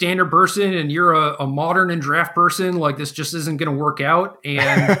pioneer and standard person and you're a modern and draft person, like this just isn't going to work out.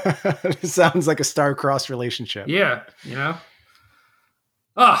 And it sounds like a star-crossed relationship. Yeah. You know,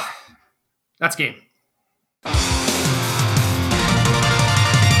 that's game.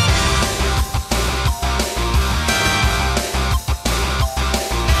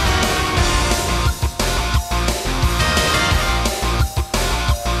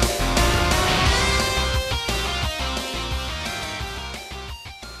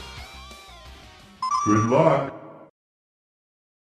 Good luck.